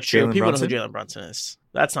 That's not true. Jalen People Brunson? know who Jalen Brunson is.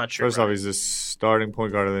 That's not true. First off, he's the starting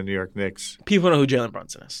point guard of the New York Knicks. People know who Jalen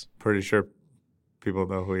Brunson is. Pretty sure people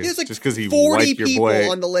know who he is. There's like just because he 40 wiped your people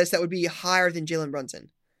boy. on the list that would be higher than Jalen Brunson.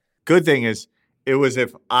 Good thing is, it was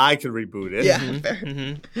if I could reboot it. Yeah,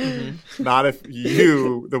 fair. Not if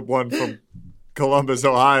you, the one from Columbus,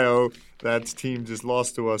 Ohio, that's team just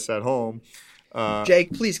lost to us at home.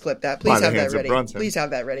 Jake, please clip that. Please have that ready. Please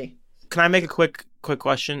have that ready. Can I make a quick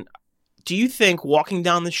question? Do you think walking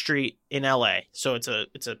down the street in LA, so it's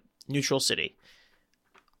a neutral city,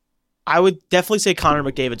 I would definitely say Connor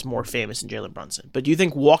McDavid's more famous than Jalen Brunson. But do you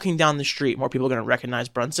think walking down the street, more people are going to recognize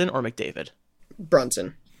Brunson or McDavid?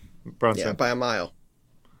 Brunson. Yeah, by a mile.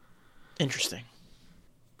 Interesting.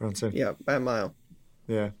 Brunson. Yeah, by a mile.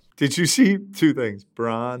 Yeah. Did you see two things?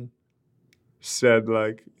 Bron said,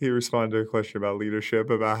 like, he responded to a question about leadership,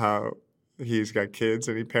 about how he's got kids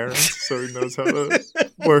and he parents, so he knows how to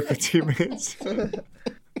work with teammates.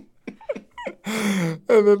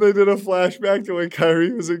 And then they did a flashback to when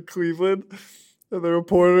Kyrie was in Cleveland, and the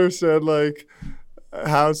reporter said, like,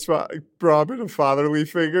 how's Bron been a fatherly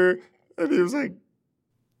figure? And he was like,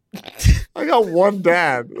 I got one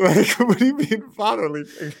dad. Like, what do you mean fatherly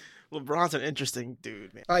figure? LeBron's an interesting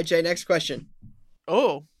dude, man. All right, Jay, next question.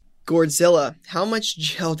 Oh. Gourdzilla, how much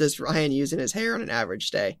gel does Ryan use in his hair on an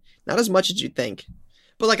average day? Not as much as you'd think.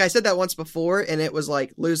 But like I said that once before, and it was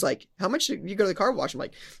like, Lou's like, how much do you go to the car wash? I'm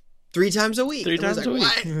like, 3 times a week. 3 times a week.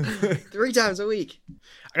 3 times a week.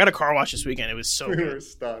 I got a car wash this weekend. It was so good.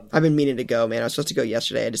 I've been meaning to go, man. I was supposed to go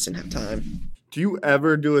yesterday. I just didn't have time. Do you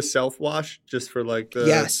ever do a self-wash just for like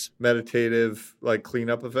the meditative like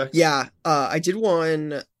cleanup effect? Yeah. I did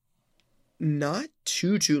one not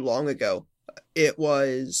too long ago. It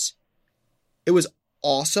was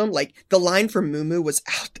awesome. Like the line for Moo Moo was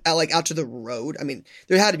out to the road. I mean,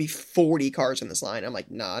 there had to be 40 cars in this line. I'm like,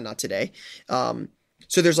 nah, not today.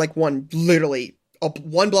 So there's like one literally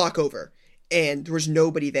one block over, and there was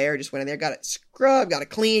nobody there. Just went in there, got it scrubbed, got it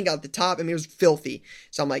clean, got it at the top. I mean, it was filthy.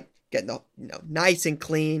 So I'm like getting nice and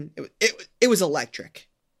clean. It was electric.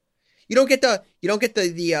 You don't get the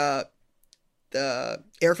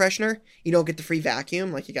air freshener. You don't get the free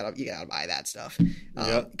vacuum. Like you gotta buy that stuff.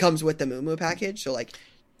 It comes with the Moo Moo package. So like,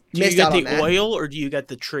 do you get the oil or do you get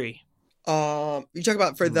the tree? You talk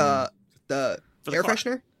about for the air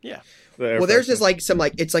freshener? Yeah. Well, there's just like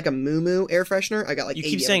it's like a Moo Moo air freshener. I got like you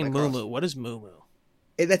keep saying Moo Moo. What is Moo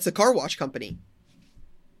Moo? That's the car wash company.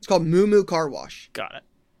 It's called Moo Moo Car Wash. Got it.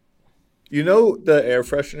 You know the air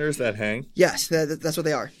fresheners that hang? Yes, that's what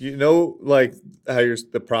they are. You know, like how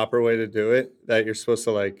the proper way to do it, that you're supposed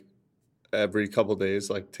to like every couple days,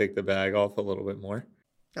 like take the bag off a little bit more.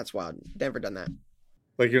 That's wild. Never done that.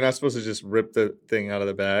 Like you're not supposed to just rip the thing out of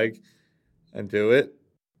the bag and do it.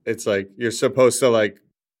 It's like you're supposed to like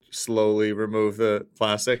slowly remove the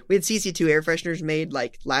plastic. We had CC2 air fresheners made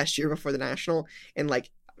like last year before the National, and like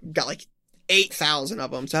got like 8,000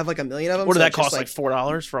 of them. So I have like 1 million of them. What did that cost? Like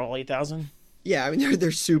 $4 for all 8,000? Yeah, I mean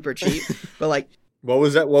they're super cheap. But like, what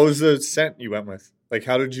was that? What was the scent you went with? Like,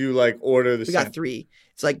 how did you like order the scent? We got 3.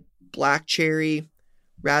 It's like black cherry,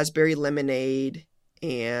 raspberry lemonade,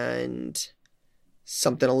 and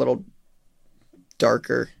something a little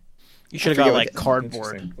darker. You should have got like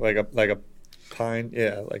cardboard, like a pine,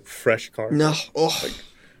 like fresh cardboard. No, like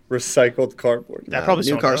recycled cardboard. That probably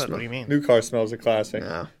new car smell. smell. What do you mean? New car smells a classic.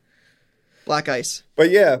 No. Black ice. But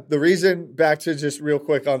yeah, the reason, back to just real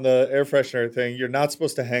quick on the air freshener thing, you're not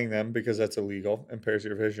supposed to hang them because that's illegal, impairs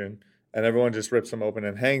your vision, and everyone just rips them open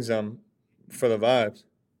and hangs them for the vibes.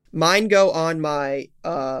 Mine go on my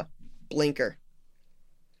blinker.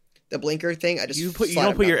 The blinker thing, I just you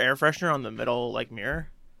don't put your air freshener on the middle like mirror?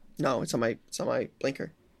 No, it's on my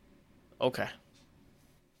blinker. Okay.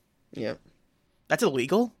 Yeah. That's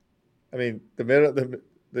illegal? I mean,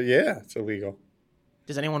 it's illegal.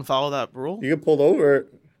 Does anyone follow that rule? You get pulled over.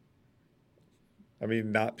 I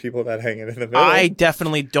mean, not people that hang it in the middle. I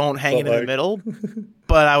definitely don't hang it in the middle,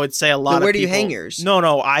 but I would say a lot of people... Where do you hang yours?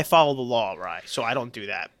 No, I follow the law, right? So I don't do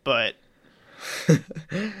that, but...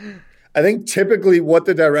 I think typically what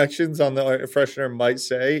the directions on the air freshener might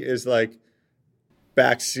say is like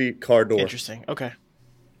backseat car door. Interesting. Okay.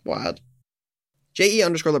 Wild.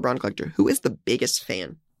 JE_LeBron Collector. Who is the biggest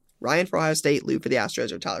fan? Ryan for Ohio State, Lou for the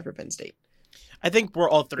Astros, or Tyler for Penn State? I think we're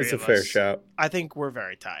all three of us. It's a fair shout. I think we're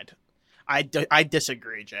very tied. I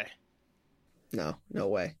disagree, Jay. No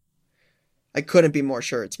way. I couldn't be more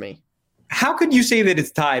sure it's me. How could you say that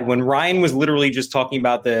it's tied when Ryan was literally just talking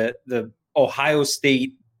about the Ohio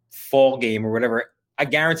State fall game or whatever? I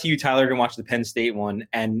guarantee you Tyler didn't watch the Penn State one,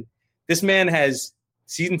 and this man has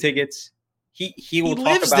season tickets. He will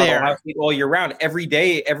talk about Ohio State all year round. Every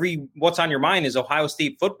day, what's on your mind is Ohio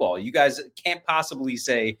State football. You guys can't possibly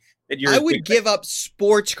say that you're... I would give up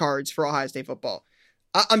sports cards for Ohio State football.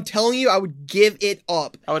 I'm telling you, I would give it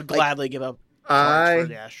up. I would gladly give up cards for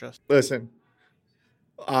the Astros. Listen,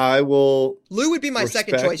 I will... Lou would be my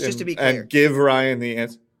second choice, just to be clear. And give Ryan the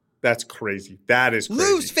answer. That's crazy. That is crazy.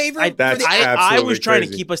 Lou's favorite. I was trying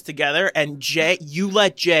to keep us together, and Jay, you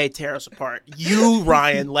let Jay tear us apart. You,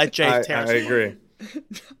 Ryan, let Jay tear us apart. I agree.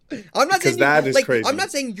 I'm not saying that is crazy. I'm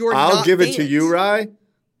not saying you're. I'll give it to you, Ryan.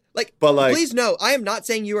 But like, please no, I am not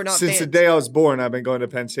saying you are not since fans. the day I was born, I've been going to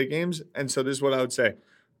Penn State games. And so this is what I would say.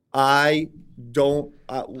 The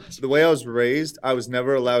way I was raised, I was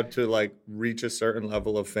never allowed to like reach a certain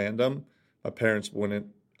level of fandom. My parents wouldn't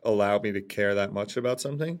allow me to care that much about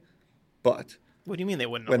something. But what do you mean they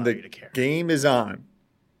wouldn't allow you to care? When the game is on,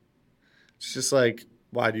 it's just like,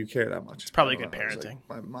 why do you care that much? It's probably good parenting. Like,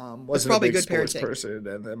 my mom wasn't a big sports person,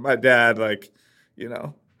 and then my dad, like, you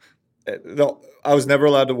know, I was never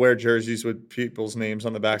allowed to wear jerseys with people's names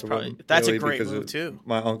on the back of them. That's a great move too.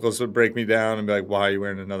 My uncles would break me down and be like, "Why are you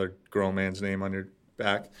wearing another grown man's name on your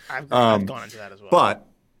back?" I've gone into that as well. But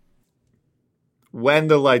when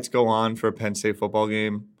the lights go on for a Penn State football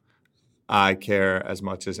game, I care as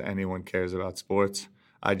much as anyone cares about sports.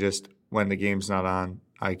 When the game's not on,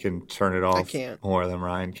 I can turn it off more than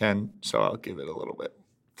Ryan can, so I'll give it a little bit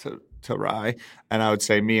to Rye. And I would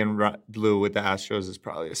say me and Lou with the Astros is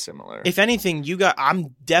probably a similar. If anything,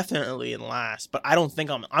 I'm definitely in last, but I don't think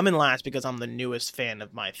I'm in last because I'm the newest fan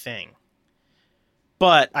of my thing.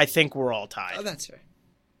 But I think we're all tied. Oh, that's fair.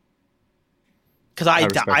 Because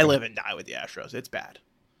I live and die with the Astros. It's bad.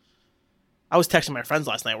 I was texting my friends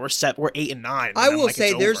last night. We're 8-9. I will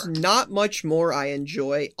say there's not much more I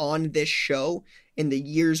enjoy on this show in the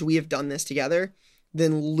years we have done this together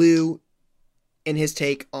than Lou and his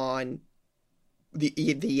take on the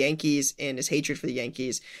Yankees and his hatred for the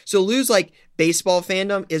Yankees. So Lou's like baseball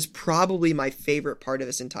fandom is probably my favorite part of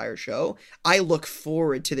this entire show. I look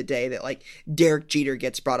forward to the day that like Derek Jeter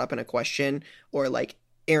gets brought up in a question or like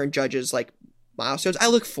Aaron Judge's like milestones. I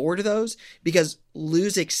look forward to those because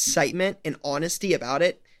Lou's excitement and honesty about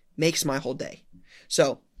it makes my whole day.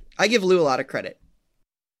 So I give Lou a lot of credit.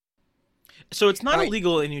 So it's not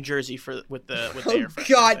illegal in New Jersey with the air freshener.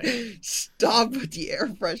 God, stop with the air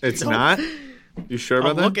freshener. It's not? You sure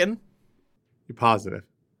about that? I'm looking. You're positive?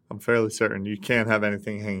 I'm fairly certain you can't have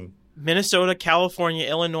anything hanging. Minnesota, California,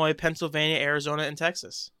 Illinois, Pennsylvania, Arizona, and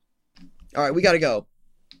Texas. All right, we got to go.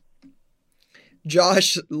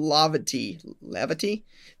 Josh Levity,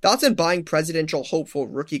 thoughts on buying presidential hopeful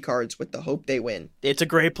rookie cards with the hope they win? It's a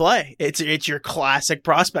great play. It's your classic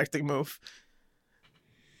prospecting move.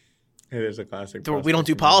 It is a classic. We don't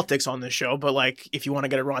do politics on this show, but like if you want to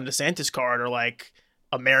get a Ron DeSantis card or like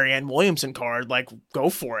a Marianne Williamson card, like go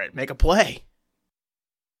for it, make a play.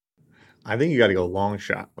 I think you got to go long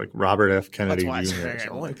shot, like Robert F. Kennedy Jr. or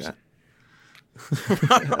something like that.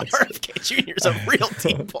 Robert F. Kennedy Jr. is a real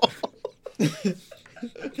deep ball.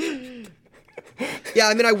 Yeah,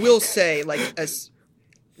 I mean, I will say, like,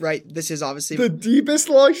 this is obviously the deepest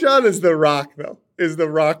long shot is the Rock, though. Is the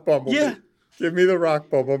Rock Bumblebee? Yeah, give me the Rock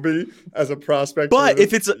Bumblebee as a prospect. But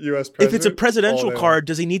if it's U.S. president, if it's a presidential card,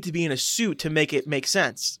 does he need to be in a suit to make it make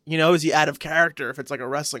sense? You know, is he out of character if it's like a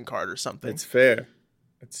wrestling card or something? It's fair.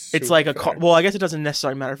 It's like a card. Well, I guess it doesn't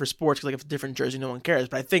necessarily matter for sports because like if it's a different jersey, no one cares.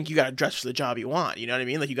 But I think you got to dress for the job you want. You know what I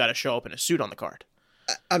mean? Like you got to show up in a suit on the card.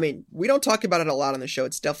 I mean, we don't talk about it a lot on the show.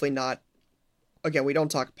 It's definitely not. Again, we don't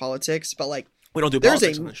talk politics, but like we don't do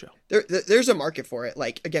politics on the show. There's a market for it.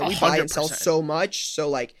 Like again, we 100%. Buy and sell so much. So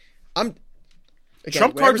like,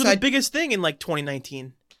 Trump cards are the biggest thing in like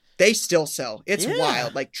 2019. They still sell. It's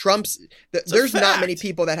wild. Like Trump's, there's not many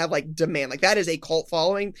people that have like demand. Like that is a cult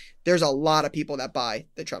following. There's a lot of people that buy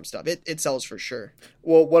the Trump stuff. It sells for sure.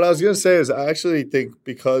 Well, what I was going to say is I actually think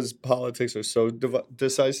because politics are so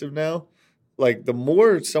decisive now, like the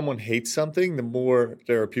more someone hates something, the more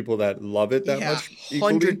there are people that love it that much.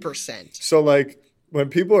 100%. So like when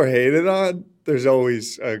people are hated on, there's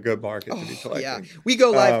always a good market to be collecting. Yeah, we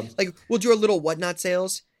go live. Like we'll do our little whatnot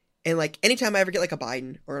sales. And like anytime I ever get like a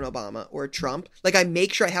Biden or an Obama or a Trump, like I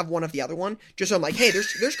make sure I have one of the other one, just so I'm like, hey,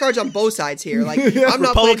 there's cards on both sides here. Like I'm not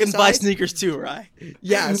Republicans buy sneakers too, right?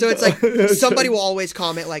 Yeah, so it's like somebody will always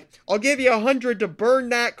comment like, I'll give you 100 to burn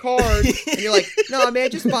that card, and you're like, no,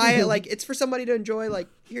 man, just buy it. Like it's for somebody to enjoy. Like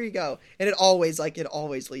here you go, and it always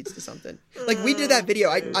leads to something. Like we did that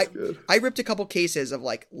video. I ripped a couple cases of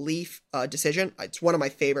like Leaf Decision. It's one of my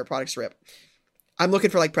favorite products to rip. I'm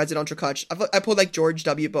looking for like presidential cuts. I pulled like George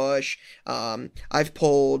W. Bush. I've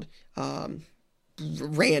pulled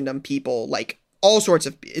random people, like all sorts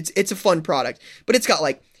of. It's a fun product, but it's got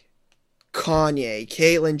like Kanye,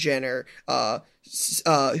 Caitlyn Jenner.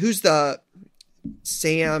 Who's the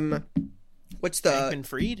Sam? What's the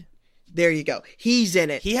Bankman-Fried? There you go. He's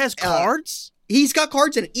in it. He has cards. He's got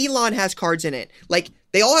cards in it. Elon has cards in it. Like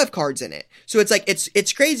they all have cards in it. So it's like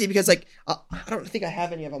it's crazy because like I don't think I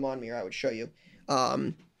have any of them on me, or I would show you.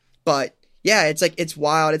 But yeah, it's like, it's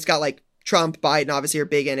wild. It's got like Trump, Biden obviously are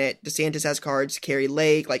big in it. DeSantis has cards, Carrie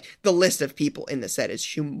Lake, like the list of people in the set is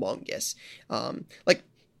humongous. Like,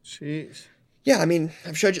 jeez. Yeah, I mean,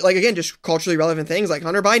 I've showed you, like, again, just culturally relevant things. Like,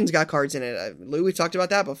 Hunter Biden's got cards in it. Lou, we've talked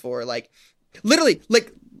about that before. Like, literally,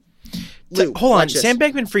 like, Lou, hold on. Sam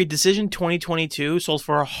Bankman-Fried Decision 2022 sold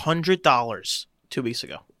for $100 2 weeks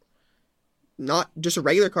ago. Not just a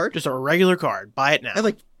regular card? Just a regular card. Buy it now. I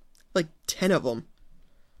have like 10 of them.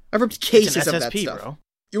 I've ripped cases of that stuff. Bro.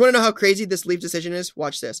 You want to know how crazy this Leaf Decision is?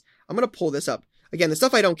 Watch this. I'm going to pull this up. Again, the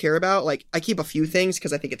stuff I don't care about, like, I keep a few things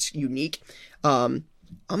because I think it's unique. I'm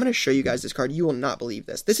going to show you guys this card. You will not believe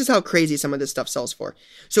this. This is how crazy some of this stuff sells for.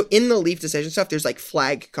 So in the Leaf Decision stuff, there's, like,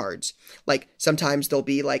 flag cards. Like, sometimes there'll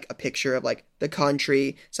be, like, a picture of, like, the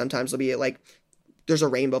country. Sometimes there'll be, like, there's a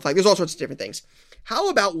rainbow flag. There's all sorts of different things. How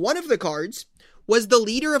about one of the cards was the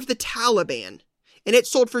leader of the Taliban, and it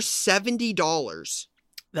sold for $70.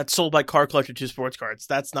 That's sold by Card Collector 2 Sports Cards.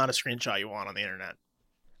 That's not a screenshot you want on the internet.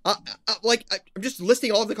 I'm just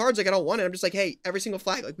listing all of the cards like I don't want it. I'm just like, hey, every single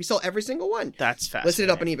flag, like we sell every single one. That's fascinating. Listed it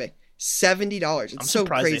up on eBay. $70. It's so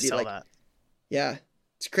crazy. They sell that. Yeah,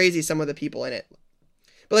 it's crazy. Some of the people in it,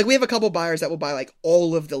 but like we have a couple buyers that will buy like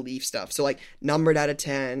all of the Leaf stuff. So like numbered out of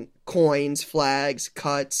 10, coins, flags,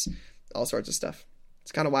 cuts, all sorts of stuff.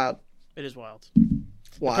 It's kind of wild. It is wild. The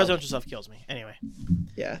presidential stuff kills me. Anyway.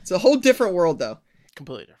 Yeah, it's a whole different world though.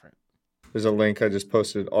 Completely different. There's a link I just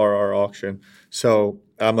posted, RR Auction. So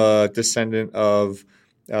I'm a descendant of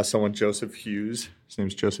someone, Joseph Hughes. His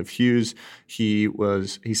name's Joseph Hughes. He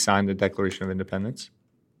signed the Declaration of Independence.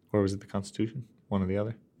 Or was it the Constitution? One or the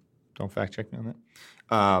other. Don't fact check me on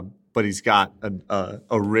that. But he's got an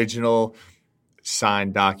original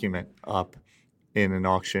signed document up in an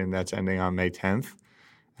auction that's ending on May 10th.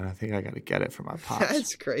 And I think I got to get it for my pops.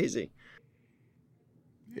 That's crazy.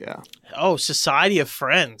 Yeah. Oh, Society of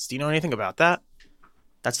Friends. Do you know anything about that?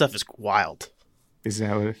 That stuff is wild. Is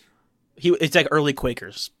that what it's like early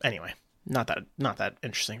Quakers. Anyway, not that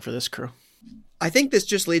interesting for this crew. I think this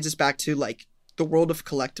just leads us back to like the world of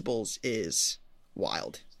collectibles is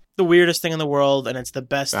wild. The weirdest thing in the world, and it's the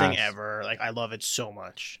best thing ever. Like, I love it so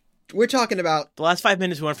much. We're talking about the last 5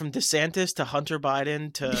 minutes. We went from DeSantis to Hunter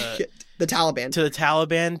Biden to the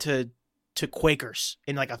Taliban to Quakers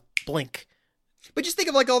in like a blink. But just think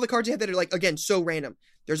of like all the cards you have that are like, again, so random.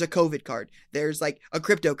 There's a COVID card. There's like a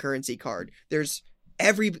cryptocurrency card. There's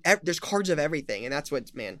there's cards of everything. And that's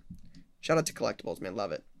what, man, shout out to collectibles, man.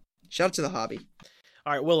 Love it. Shout out to the hobby.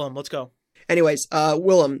 All right, Willem, let's go. Anyways,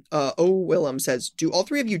 Willem says, do all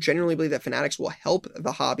three of you genuinely believe that Fanatics will help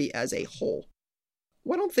the hobby as a whole?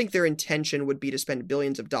 Well, I don't think their intention would be to spend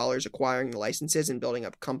billions of dollars acquiring the licenses and building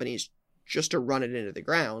up companies just to run it into the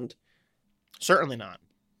ground. Certainly not.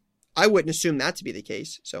 I wouldn't assume that to be the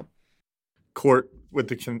case. So, Court with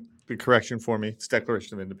the correction for me. It's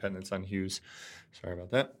Declaration of Independence on Hughes. Sorry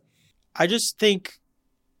about that. I just think,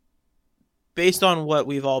 based on what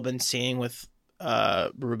we've all been seeing with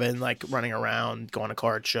Ruben, like running around, going to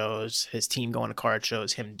card shows, his team going to card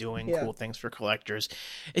shows, him doing cool things for collectors,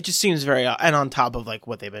 it just seems very. And on top of like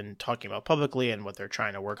what they've been talking about publicly and what they're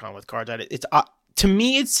trying to work on with cards, it's to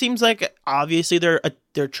me it seems like obviously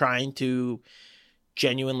they're trying to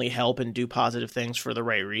genuinely help and do positive things for the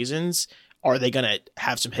right reasons. Are they going to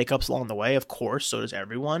have some hiccups along the way? Of course, so does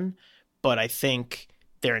everyone. But I think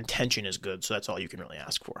their intention is good, so that's all you can really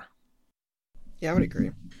ask for. Yeah, I would agree.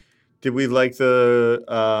 Did we like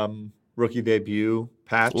the rookie debut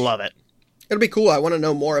patch? Love it. It'll be cool. I want to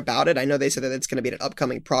know more about it. I know they said that it's going to be an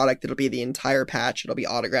upcoming product. It'll be the entire patch. It'll be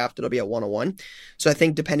autographed. It'll be a 101. So I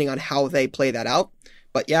think depending on how they play that out.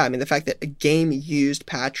 But yeah, I mean, the fact that a game-used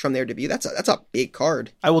patch from their debut, that's a big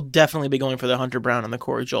card. I will definitely be going for the Hunter Brown and the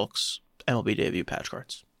Corey Julks MLB debut patch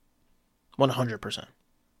cards. 100%.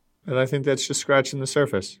 And I think that's just scratching the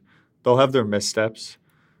surface. They'll have their missteps.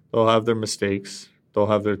 They'll have their mistakes. They'll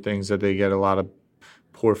have their things that they get a lot of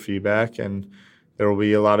poor feedback, and there will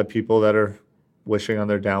be a lot of people that are wishing on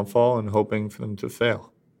their downfall and hoping for them to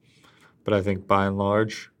fail. But I think by and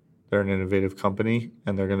large, they're an innovative company,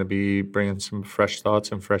 and they're going to be bringing some fresh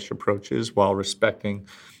thoughts and fresh approaches while respecting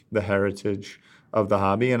the heritage of the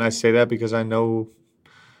hobby. And I say that because I know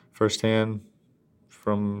firsthand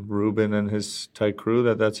from Ruben and his tight crew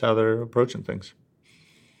that that's how they're approaching things.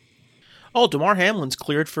 Oh, DeMar Hamlin's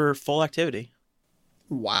cleared for full activity.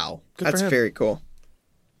 Wow. That's very cool.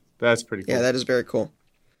 That's pretty cool. Yeah, that is very cool.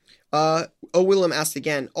 Willem asked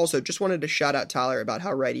again, also just wanted to shout out Tyler about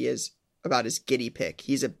how right he is about his Giddey pick.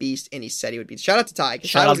 He's a beast, and he said he would be. Shout out to Ty.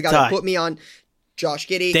 Ty was the guy that put me on Josh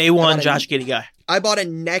Giddey. Day one, Josh Giddey guy. I bought a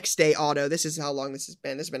next day auto. This is how long this has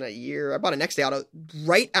been. This has been a year. I bought a next day auto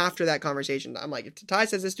right after that conversation. I'm like, if Ty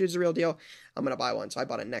says this dude's the real deal, I'm going to buy one. So I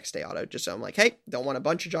bought a next day auto just so I'm like, hey, don't want a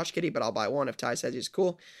bunch of Josh Giddey, but I'll buy one if Ty says he's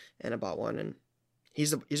cool. And I bought one, and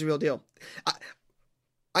he's the real deal.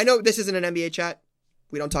 I know this isn't an NBA chat.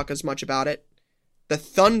 We don't talk as much about it. The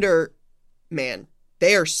Thunder, man,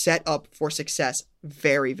 they are set up for success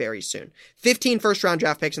very, very soon. 15 first-round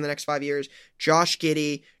draft picks in the next 5 years. Josh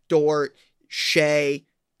Giddey, Dort, Shea.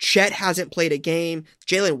 Chet hasn't played a game.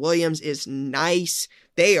 Jalen Williams is nice.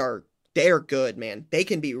 They are good, man. They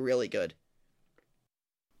can be really good.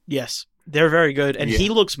 Yes, they're very good. And he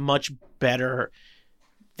looks much better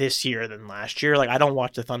this year than last year. Like, I don't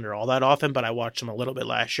watch the Thunder all that often, but I watched him a little bit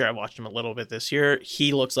last year. I watched him a little bit this year.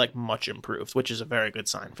 He looks like much improved, which is a very good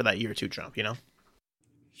sign for that year 2 jump, you know?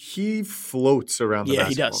 He floats around the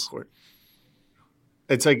basketball court.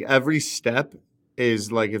 It's like every step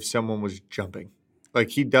is like if someone was jumping. Like,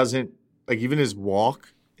 he doesn't, like, even his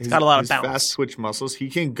walk, he's got a lot of balance. Fast twitch muscles. He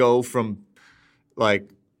can go from like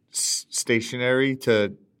stationary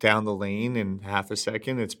to down the lane in half a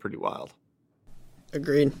second. It's pretty wild.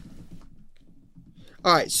 Agreed.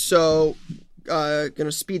 All right, so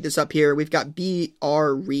gonna speed this up here. We've got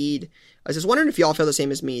B.R. Reed. I was just wondering if y'all feel the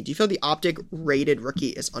same as me. Do you feel the Optic rated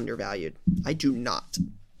rookie is undervalued? I do not.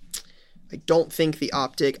 I don't think the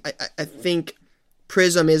Optic. I think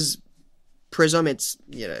Prism is Prism. It's,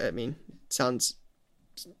 you know, I mean, it sounds,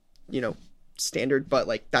 you know, standard, but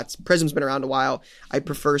like that's Prism's been around a while. I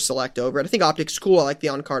prefer Select over it. I think Optic's cool. I like the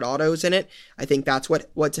on-card autos in it. I think that's what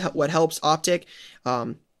helps Optic.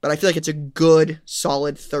 But I feel like it's a good,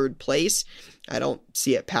 solid third place. I don't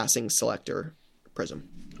see it passing Select or Prism.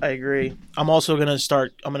 I agree. I'm also going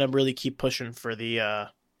to really keep pushing for the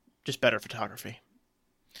just better photography.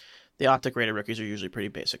 The Optic rated rookies are usually pretty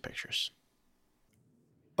basic pictures.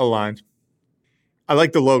 Aligned. I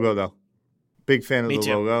like the logo, though. Big fan of Me the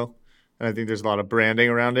too. logo. And I think there's a lot of branding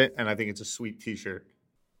around it, and I think it's a sweet T-shirt.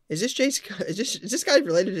 Is this guy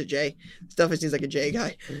related to Jay? Stuff seems like a Jay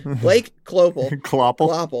guy. Blake Klopel.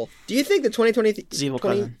 Kloppel. Do you think the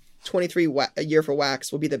 2023 year for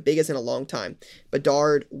Wax will be the biggest in a long time?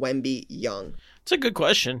 Bedard, Wemby, Young. It's a good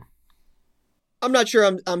question. I'm not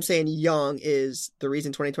sure I'm saying Young is the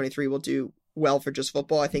reason 2023 will do well for just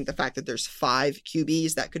football. I think the fact that there's 5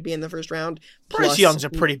 QBs that could be in the first round. Bryce Young's a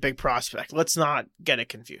pretty big prospect. Let's not get it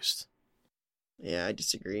confused. Yeah, I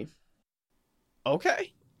disagree.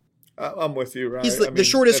 Okay. I'm with you, right? He's the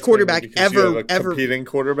shortest quarterback ever. Competing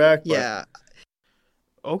quarterback. But... Yeah.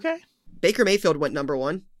 Okay. Baker Mayfield went number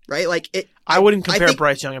 1, right? Like it. I wouldn't compare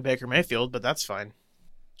Bryce Young and Baker Mayfield, but that's fine.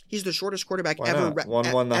 He's the shortest quarterback ever.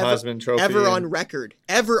 Won the Heisman Trophy. Ever on record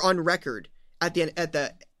at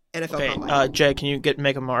the NFL Combine. Jay, can you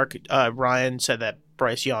make a mark? Ryan said that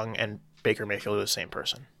Bryce Young and Baker Mayfield are the same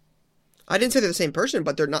person. I didn't say they're the same person,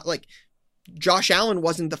 but they're not like. Josh Allen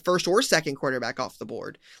wasn't the first or second quarterback off the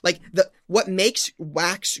board. Like what makes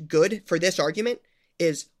Wax good for this argument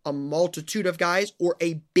is a multitude of guys or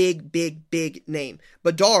a big name.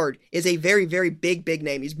 Bedard is a very, very big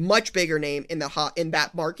name. He's much bigger name in that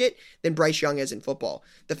market than Bryce Young is in football.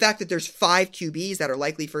 The fact that there's 5 QBs that are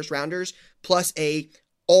likely first rounders, plus a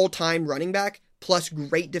all-time running back, plus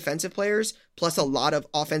great defensive players, plus a lot of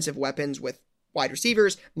offensive weapons with wide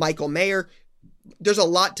receivers, Michael Mayer. There's a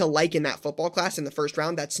lot to like in that football class in the first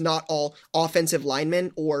round. That's not all offensive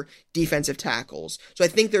linemen or defensive tackles. So I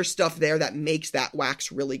think there's stuff there that makes that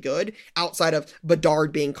Wax really good outside of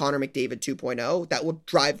Bedard being Connor McDavid 2.0. That will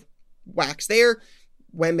drive Wax there.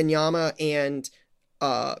 Wembanyama and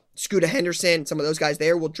Scooter Henderson, some of those guys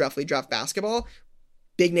there will definitely draft basketball.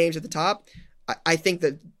 Big names at the top. I think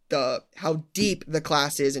that how deep the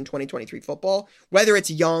class is in 2023 football, whether it's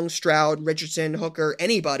Young, Stroud, Richardson, Hooker,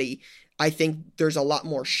 anybody, I think there's a lot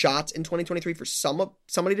more shots in 2023 for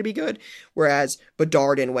somebody to be good, whereas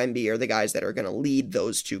Bedard and Wemby are the guys that are going to lead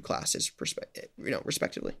those two classes,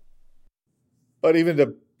 respectively. But even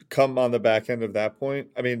to come on the back end of that point,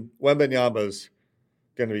 I mean, Wembanyama's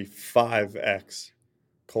going to be 5x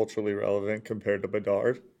culturally relevant compared to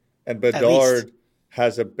Bedard, and Bedard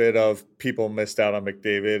has a bit of people missed out on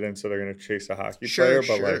McDavid, and so they're going to chase a hockey player.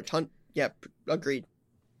 But agreed.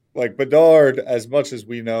 Like Bedard, as much as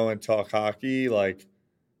we know and talk hockey, like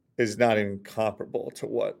is not even comparable to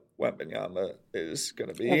what Wembanyama is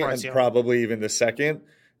going to be, and probably even the second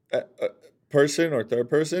person or third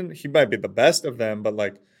person. He might be the best of them, but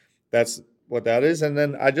like that's what that is. And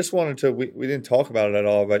then I just wanted to, we didn't talk about it at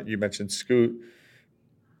all, but you mentioned Scoot.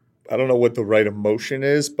 I don't know what the right emotion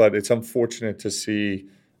is, but it's unfortunate to see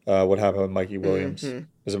what happened with Mikey Williams. Mm-hmm.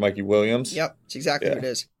 Is it Mikey Williams? Yep, it's exactly what it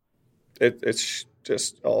is. It's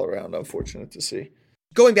just all around unfortunate to see.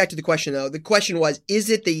 Going back to the question, though, the question was,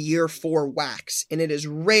 is it the year for Wax? And it is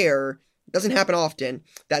rare, it doesn't happen often,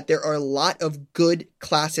 that there are a lot of good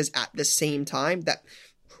classes at the same time that,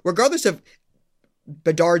 regardless of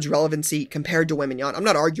Bedard's relevancy compared to Wembanyama, I'm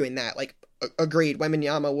not arguing that. Like, agreed.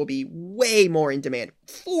 Wembanyama will be way more in demand.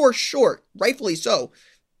 For sure. Rightfully so.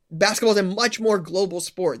 Basketball is a much more global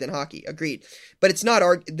sport than hockey. Agreed. But it's not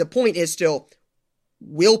the point is still,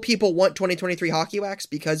 will people want 2023 hockey wax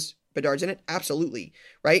because Bedard's in it? Absolutely.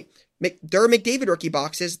 Right? There are McDavid rookie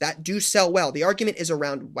boxes that do sell well. The argument is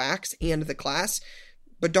around wax and the class.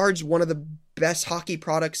 Bedard's one of the best hockey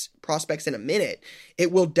prospects in a minute.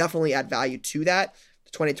 It will definitely add value to that.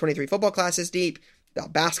 The 2023 football class is deep. The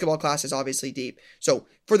basketball class is obviously deep. So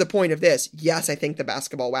for the point of this, yes, I think the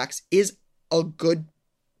basketball wax is a good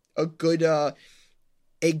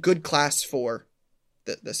class for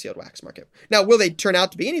the sealed wax market. Now, will they turn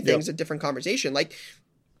out to be anything is a different conversation. Like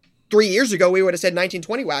 3 years ago, we would have said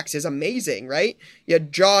 1920 wax is amazing, right? You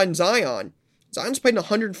had Ja and Zion. Zion's played in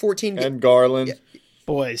 114 games. And Garland. Yeah.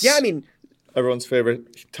 Boys. Yeah, I mean, everyone's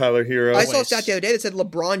favorite Tyler Hero. I saw a stat the other day that said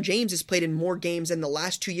LeBron James has played in more games in the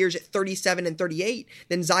last 2 years at 37 and 38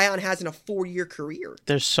 than Zion has in a 4-year career.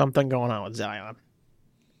 There's something going on with Zion.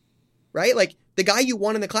 Right? Like, the guy you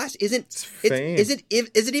want in the class is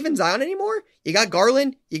it even Zion anymore? You got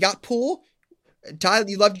Garland, you got Poole. Tyler,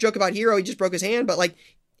 you love to joke about Hero, he just broke his hand, but like,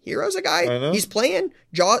 Hero's a guy. He's playing.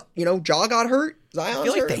 Ja got hurt. Zion's I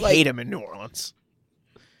feel like hurt. They hate him in New Orleans.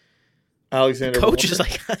 Alexander. The coach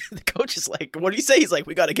is like, what do you say? He's like,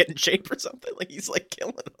 we got to get in shape or something. Like, he's like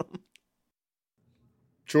killing them.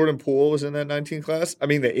 Jordan Poole was in that 19 class. I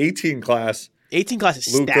mean, the 18 class. 18 class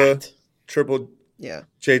is Luka, stacked. Triple. Yeah.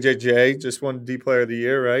 JJJ just won D Player of the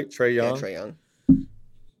Year, right? Trae Young. Yeah, Trae Young.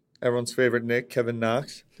 Everyone's favorite Nick, Kevin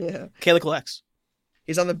Knox. Yeah. Kayla collects.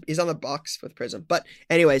 He's on the box with Prism. But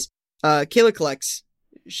anyways, Kayla collects.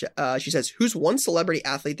 She says, "Who's one celebrity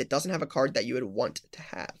athlete that doesn't have a card that you would want to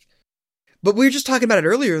have?" But we were just talking about it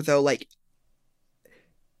earlier, though. Like,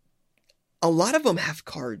 a lot of them have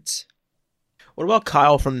cards. What about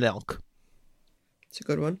Kyle from Nelk? It's a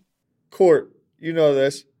good one. Court, you know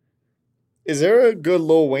this. Is there a good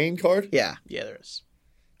Lil Wayne card? Yeah. Yeah, there is.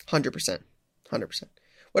 100%. 100%.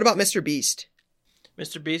 What about Mr. Beast?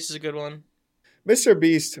 Mr. Beast is a good one. Mr.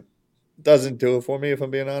 Beast doesn't do it for me, if I'm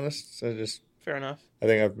being honest. So fair enough. I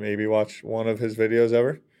think I've maybe watched one of his videos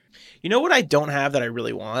ever. You know what I don't have that I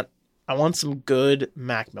really want? I want some good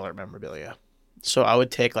Mac Miller memorabilia. So I would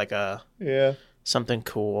take like something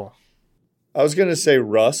cool. I was gonna say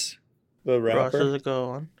Russ, the rapper. Russ is a good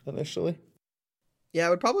one initially. Yeah, it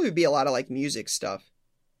would probably be a lot of like music stuff.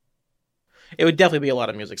 It would definitely be a lot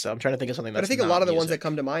of music stuff. I'm trying to think of something that's. But I think a lot of the ones that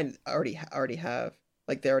come to mind already have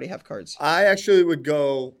they already have cards. I actually would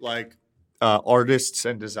go like artists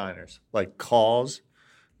and designers. Like Cause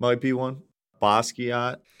might be one.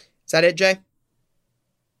 Basquiat. Is that it, Jay?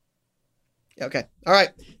 Okay. All right.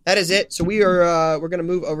 That is it. So we're gonna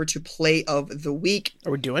move over to play of the week.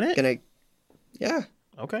 Are we doing it? Yeah.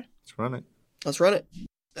 Okay. Let's run it.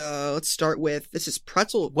 Let's start with this is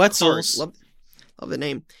Pretzel Wetzels. Love the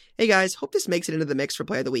name. Hey guys, hope this makes it into the mix for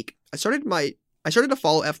play of the week. I started to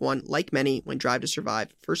follow F1 like many when Drive to Survive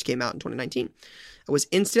first came out in 2019. I was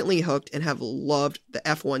instantly hooked and have loved the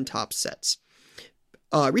F1 top sets.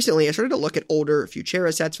 Recently, I started to look at older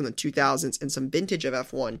Futura sets from the 2000s and some vintage of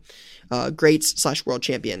F1 greats/world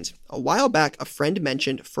champions. A while back, a friend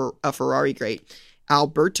mentioned for a Ferrari great,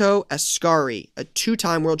 Alberto Ascari, a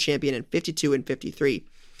 2-time world champion in 52 and 53.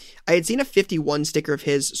 I had seen a 51 sticker of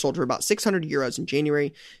his sold for about 600 euros in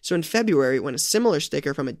January, so in February, when a similar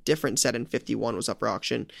sticker from a different set in 51 was up for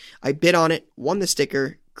auction, I bid on it, won the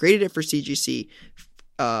sticker, graded it for CGC,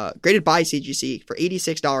 graded by CGC for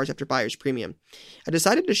 $86 after buyer's premium. I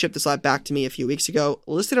decided to ship the slab back to me a few weeks ago,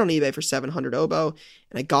 listed on eBay for $700 oboe,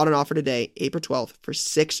 and I got an offer today, April 12th, for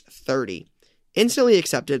 $630. Instantly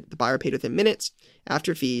accepted, the buyer paid within minutes.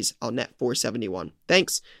 After fees, I'll net $471.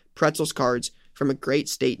 Thanks, Pretzels Cards from a great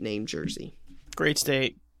state named Jersey. Great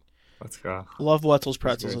state. Let's go. Love Wetzel's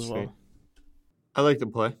Pretzels as well. I like the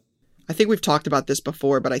play. I think we've talked about this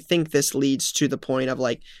before, but I think this leads to the point of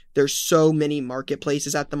like, there's so many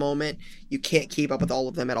marketplaces at the moment. You can't keep up with all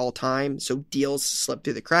of them at all times. So deals slip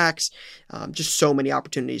through the cracks. Just so many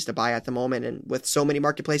opportunities to buy at the moment. And with so many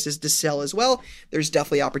marketplaces to sell as well, there's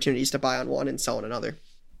definitely opportunities to buy on one and sell on another.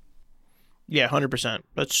 Yeah, 100%.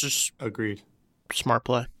 That's just agreed. Smart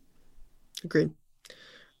play. Agreed.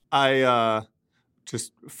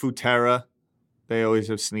 Just Futura. They always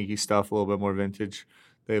have sneaky stuff, a little bit more vintage.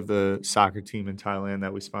 They have the soccer team in Thailand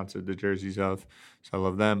that we sponsored the jerseys of. So I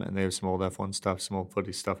love them. And they have some old F1 stuff, some old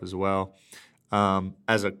footy stuff as well.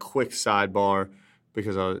 As a quick sidebar,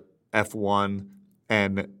 because of F1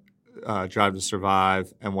 and Drive to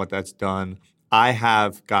Survive and what that's done, I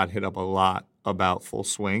have got hit up a lot about Full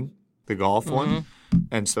Swing, the golf one.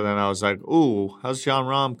 And so then I was like, ooh, how's John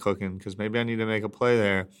Rahm cooking? Because maybe I need to make a play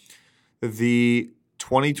there. The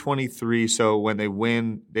 2023, so when they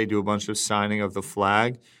win, they do a bunch of signing of the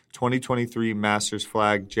flag. 2023 Masters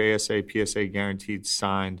flag, JSA, PSA guaranteed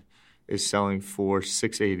signed, is selling for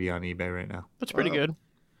 $680 on eBay right now. That's pretty good.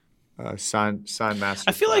 Signed Masters.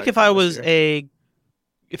 I feel like if I was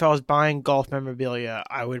buying golf memorabilia,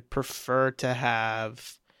 I would prefer to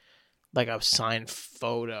have like a signed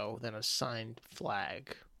photo than a signed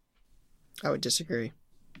flag. I would disagree.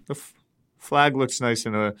 The flag looks nice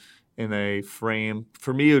in a frame.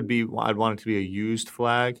 For me, I'd want it to be a used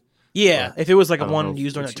flag. Yeah, if it was like a one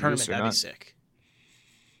used during a tournament, that'd be sick.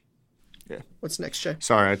 Yeah. What's next, Jay?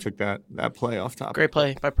 Sorry, I took that play off topic. Great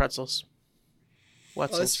play by Pretzels.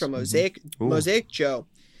 This is from Mosaic Joe.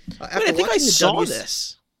 Wait, I think I saw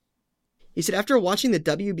this. He said, after watching the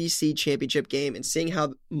WBC championship game and seeing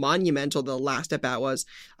how monumental the last at-bat was,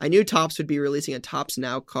 I knew Topps would be releasing a Topps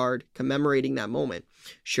Now card commemorating that moment.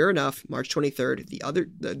 Sure enough, March 23rd,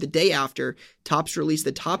 the day after, Topps released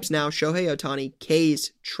the Topps Now Shohei Ohtani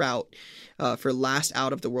K's Trout for last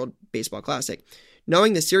out of the World Baseball Classic.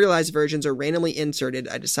 Knowing the serialized versions are randomly inserted,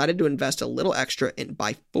 I decided to invest a little extra and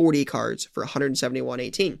buy 40 cards for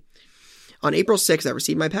 $171.18. On April 6th, I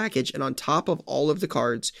received my package, and on top of all of the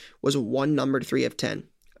cards was one numbered 3 of 10.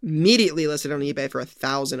 Immediately listed on eBay for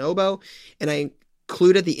 $1,000 obo, and I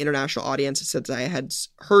included the international audience since I had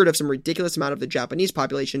heard of some ridiculous amount of the Japanese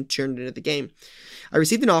population turned into the game. I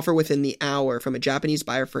received an offer within the hour from a Japanese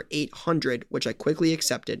buyer for $800, which I quickly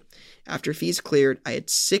accepted. After fees cleared, I had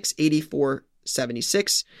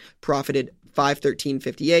 $684.76, profited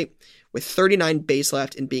 $513.58, with 39 base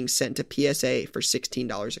left and being sent to PSA for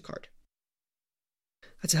 $16 a card.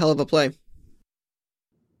 That's a hell of a play.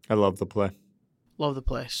 I love the play. Love the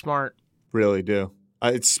play. Smart. Really do.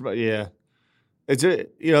 It's a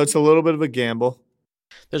little bit of a gamble.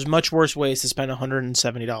 There's much worse ways to spend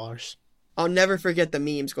 $170. I'll never forget the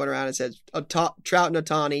memes going around and said Trout and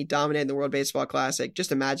Ohtani dominating the World Baseball Classic.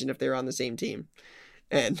 Just imagine if they were on the same team.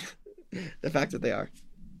 And the fact that they are.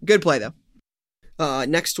 Good play, though.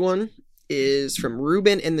 Next one is from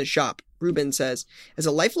Ruben in the shop. Ruben says, as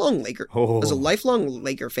a lifelong Laker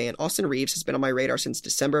fan, Austin Reeves has been on my radar since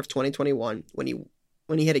December of 2021 when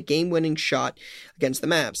he had a game-winning shot against the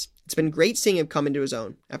Mavs. It's been great seeing him come into his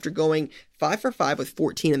own. After going 5 for 5 with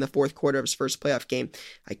 14 in the fourth quarter of his first playoff game,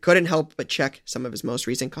 I couldn't help but check some of his most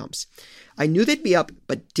recent comps. I knew they'd be up,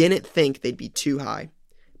 but didn't think they'd be too high.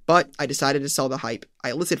 But I decided to sell the hype.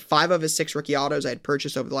 I listed 5 of his 6 rookie autos I had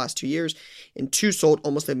purchased over the last 2 years, and 2 sold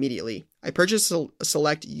almost immediately. I purchased a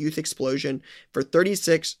select Youth Explosion for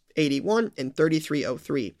 $36.81 and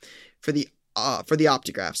 $33.03 for the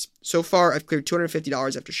optographs. So far, I've cleared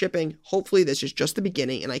 $250 after shipping. Hopefully, this is just the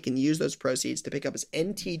beginning, and I can use those proceeds to pick up his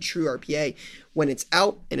NT True RPA when it's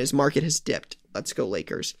out and his market has dipped. Let's go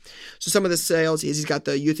Lakers. So some of the sales, he's got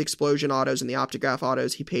the Youth Explosion autos and the optograph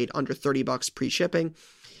autos. He paid under $30 pre-shipping.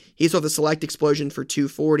 He sold the Select Explosion for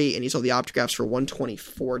 $240, and he sold the optographs for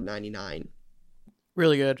 $124.99.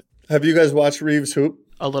 Really good. Have you guys watched Reeves hoop?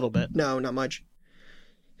 A little bit. No, not much.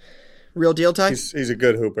 Real deal, Ty? He's a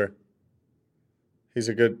good hooper. He's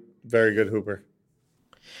a very good hooper.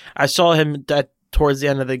 I saw him towards the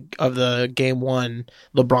end of the game one.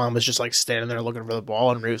 LeBron was just like standing there looking for the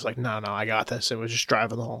ball, and Reeves was like, "No, I got this." It was just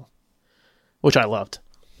driving the hole, which I loved.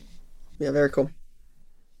 Yeah, very cool.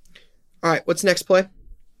 All right, what's next play?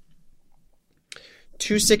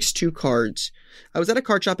 262 cards. I was at a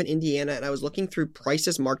card shop in Indiana and I was looking through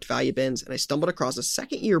prices marked value bins and I stumbled across a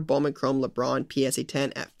second-year Bowman Chrome LeBron PSA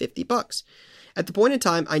 10 at $50. At the point in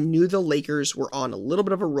time, I knew the Lakers were on a little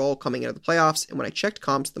bit of a roll coming into the playoffs, and when I checked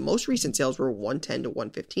comps, the most recent sales were 110 to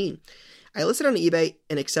 115. I listed on eBay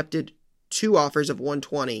and accepted 2 offers of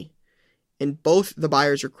 120, and both the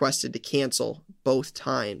buyers requested to cancel both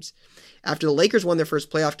times. After the Lakers won their first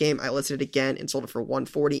playoff game, I listed it again and sold it for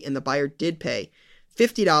 140, and the buyer did pay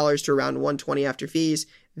 $50 to around 120 after fees.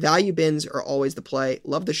 Value bins are always the play.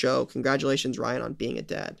 Love the show. Congratulations, Ryan, on being a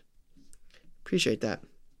dad. Appreciate that.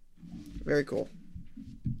 Very cool.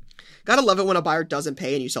 Gotta love it when a buyer doesn't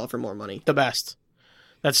pay and you sell for more money. The best.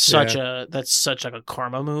 That's such like a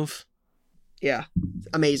karma move. Yeah.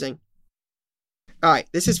 Amazing. All right.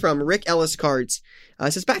 This is from Rick Ellis Cards.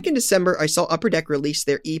 It says, back in December, I saw Upper Deck release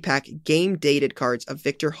their E-Pack game-dated cards of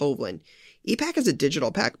Victor Hovland. E-Pack is a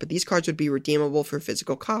digital pack, but these cards would be redeemable for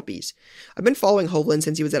physical copies. I've been following Hovland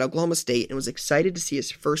since he was at Oklahoma State and was excited to see his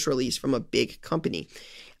first release from a big company.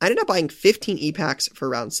 I ended up buying 15 E-Packs for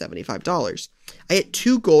around $75. I hit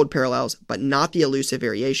 2 gold parallels, but not the elusive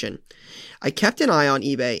variation. I kept an eye on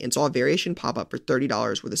eBay and saw a variation pop up for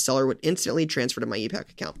 $30 where the seller would instantly transfer to my E-Pack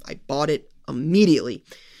account. I bought it immediately.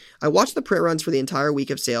 I watched the print runs for the entire week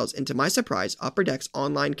of sales, and to my surprise, Upper Deck's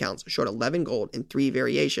online counts showed 11 gold in 3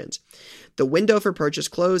 variations. The window for purchase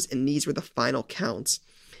closed, and these were the final counts.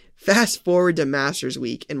 Fast forward to Masters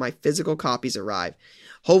Week, and my physical copies arrive.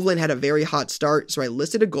 Hovland had a very hot start, so I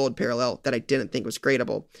listed a gold parallel that I didn't think was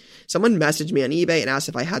gradable. Someone messaged me on eBay and asked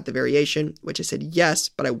if I had the variation, which I said yes,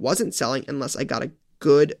 but I wasn't selling unless I got a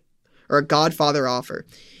Godfather offer.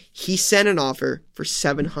 He sent an offer for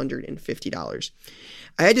 $750.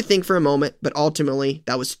 I had to think for a moment, but ultimately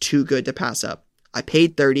that was too good to pass up. I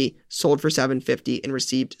paid $30, sold for $750, and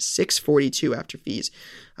received $642 after fees.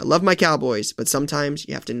 I love my Cowboys, but sometimes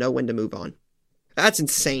you have to know when to move on. That's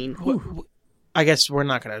insane. I guess we're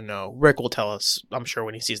not going to know. Rick will tell us. I'm sure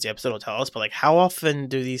when he sees the episode, he'll tell us. But like, how often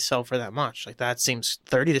do these sell for that much? Like, that seems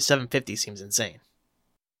 $30 to $750 seems insane.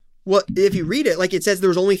 Well, if you read it, like it says there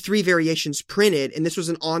was only 3 variations printed, and this was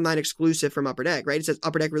an online exclusive from Upper Deck, right? It says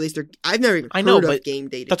Upper Deck released their... I've never even heard of game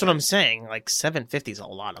day. That's what I'm saying. Like, $750 is a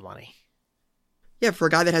lot of money. Yeah, for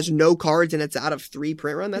a guy that has no cards and it's out of 3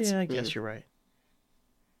 print run, that's... Yeah, I guess you're right.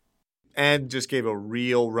 And just gave a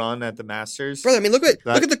real run at the Masters. Brother, I mean, look at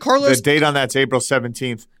the Carlos... The date on that's April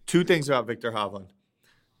 17th. 2 things about Viktor Hovland.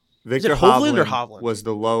 Viktor Hovland or Hovland? Was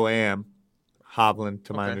the low AM. Hovland,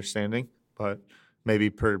 to my understanding, but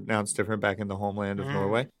maybe pronounced different back in the homeland of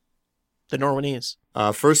Norway. The Norwegians.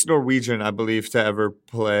 First Norwegian, I believe, to ever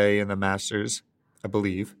play in the Masters, I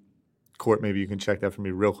believe. Court, maybe you can check that for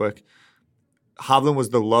me real quick. Hovland was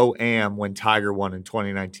the low AM when Tiger won in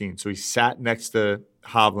 2019. So he sat next to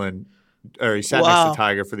Hovland, or he sat next to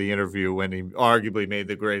Tiger for the interview when he arguably made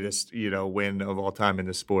the greatest, win of all time in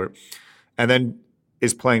the sport. And then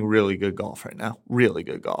is playing really good golf right now. Really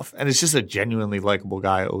good golf. And it's just a genuinely likable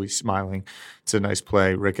guy, always smiling. It's a nice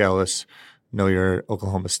play. Rick Ellis, know you're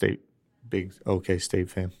Oklahoma State, big OK State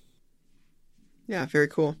fan. Yeah, very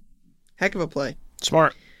cool. Heck of a play.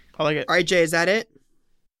 Smart. I like it. All right, Jay, is that it?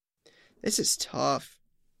 This is tough.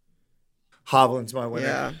 Hovland's my winner.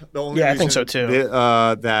 Yeah, the only I think so too.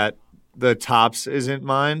 That the tops isn't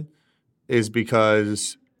mine is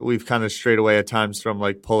because we've kind of strayed away at times from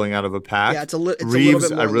like pulling out of a pack. Yeah, it's a little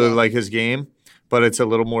bit more I really luck. like his game, but it's a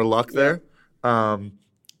little more luck there. But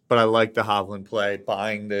I like the Hovland play,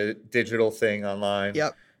 buying the digital thing online.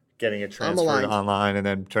 Yep. Getting it transferred online and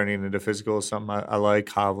then turning it into physical is something I like.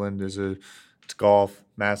 Hovland it's golf.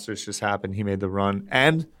 Masters just happened. He made the run.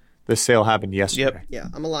 And the sale happened yesterday. Yep. Yeah,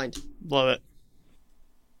 I'm aligned. Love it.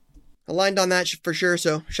 Aligned on that for sure.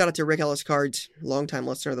 So shout out to Rick Ellis Cards, longtime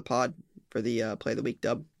listener of the pod, for the Play of the Week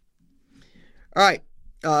dub. All right.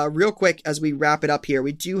 Real quick, as we wrap it up here,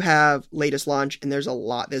 we do have latest launch, and there's a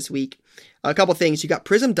lot this week. A couple things. You got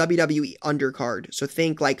Prism WWE Undercard. So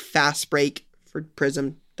think like Fast Break for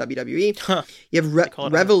Prism WWE. Huh. You have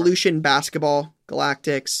Revolution Basketball,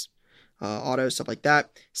 Galactics, Auto, stuff like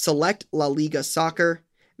that. Select La Liga Soccer.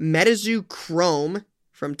 MetaZoo Chrome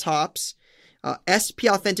from Topps, SP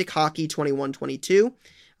Authentic Hockey 21-22,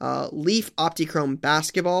 Leaf Optichrome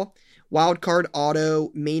Basketball, Wildcard Auto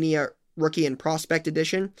Mania Rookie and Prospect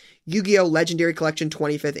Edition, Yu-Gi-Oh! Legendary Collection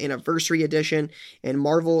 25th Anniversary Edition, and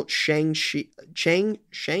Marvel Shang-Chi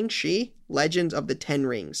Legends of the Ten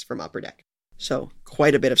Rings from Upper Deck. So,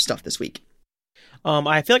 quite a bit of stuff this week.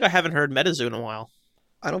 I feel like I haven't heard MetaZoo in a while.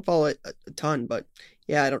 I don't follow it a ton, but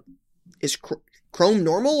yeah, I don't... Is Chrome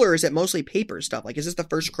normal, or is it mostly paper stuff? Like, is this the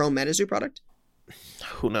first Chrome MetaZoo product?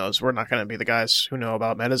 Who knows? We're not going to be the guys who know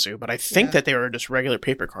about MetaZoo, but I think that they were just regular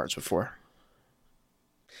paper cards before.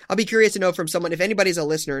 I'll be curious to know from someone, if anybody's a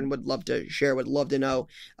listener and would love to share, would love to know,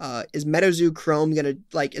 is MetaZoo Chrome going to,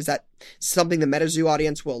 like, is that something the MetaZoo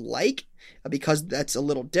audience will like? Because that's a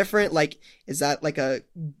little different. Like, is that like a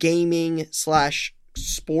gaming /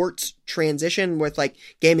 sports transition with like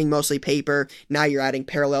gaming mostly paper, now you're adding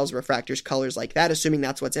parallels, refractors, colors like that, assuming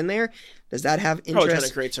that's what's in there? Does that have interest? Trying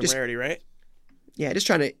to create some rarity, right? Yeah, just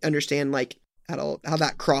trying to understand like how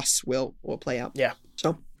that cross will play out. Yeah.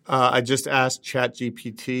 So I just asked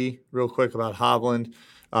ChatGPT real quick about Hovland.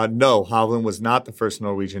 No, Hovland was not the first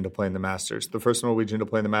Norwegian to play in the Masters. The first Norwegian to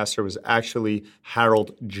play in the Masters was actually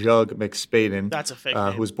Harold Jug McSpaden. That's a fake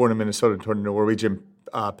name. Who was born in Minnesota to Norwegian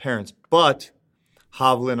parents. But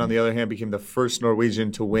Hovland, on the other hand, became the first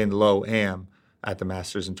Norwegian to win low AM at the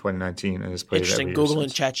Masters in 2019 and has played Interesting. every Google year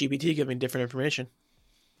and ChatGPT giving different information.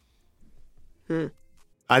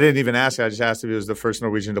 I didn't even ask. I just asked if he was the first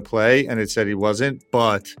Norwegian to play, and it said he wasn't.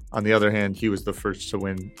 But on the other hand, he was the first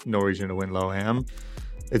Norwegian to win low AM.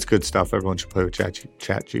 It's good stuff. Everyone should play with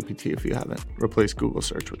ChatGPT if you haven't. Replace Google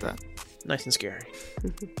search with that. Nice and scary.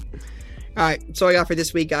 All right, that's all I got for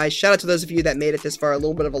this week, guys. Shout out to those of you that made it this far. A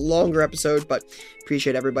little bit of a longer episode, but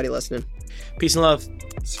appreciate everybody listening. Peace and love.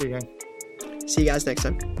 See you guys next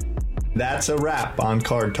time. That's a wrap on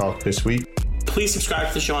Card Talk this week. Please subscribe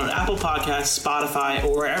to the show on Apple Podcasts, Spotify,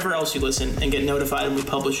 or wherever else you listen and get notified when we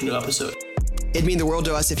publish a new episode. It'd mean the world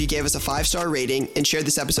to us if you gave us a 5-star rating and shared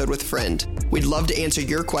this episode with a friend. We'd love to answer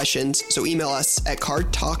your questions, so email us at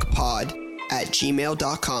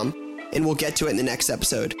cardtalkpod@gmail.com and we'll get to it in the next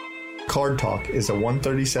episode. Card Talk is a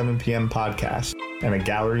 1:37 p.m. podcast and a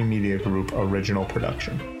Gallery Media Group original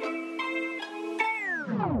production.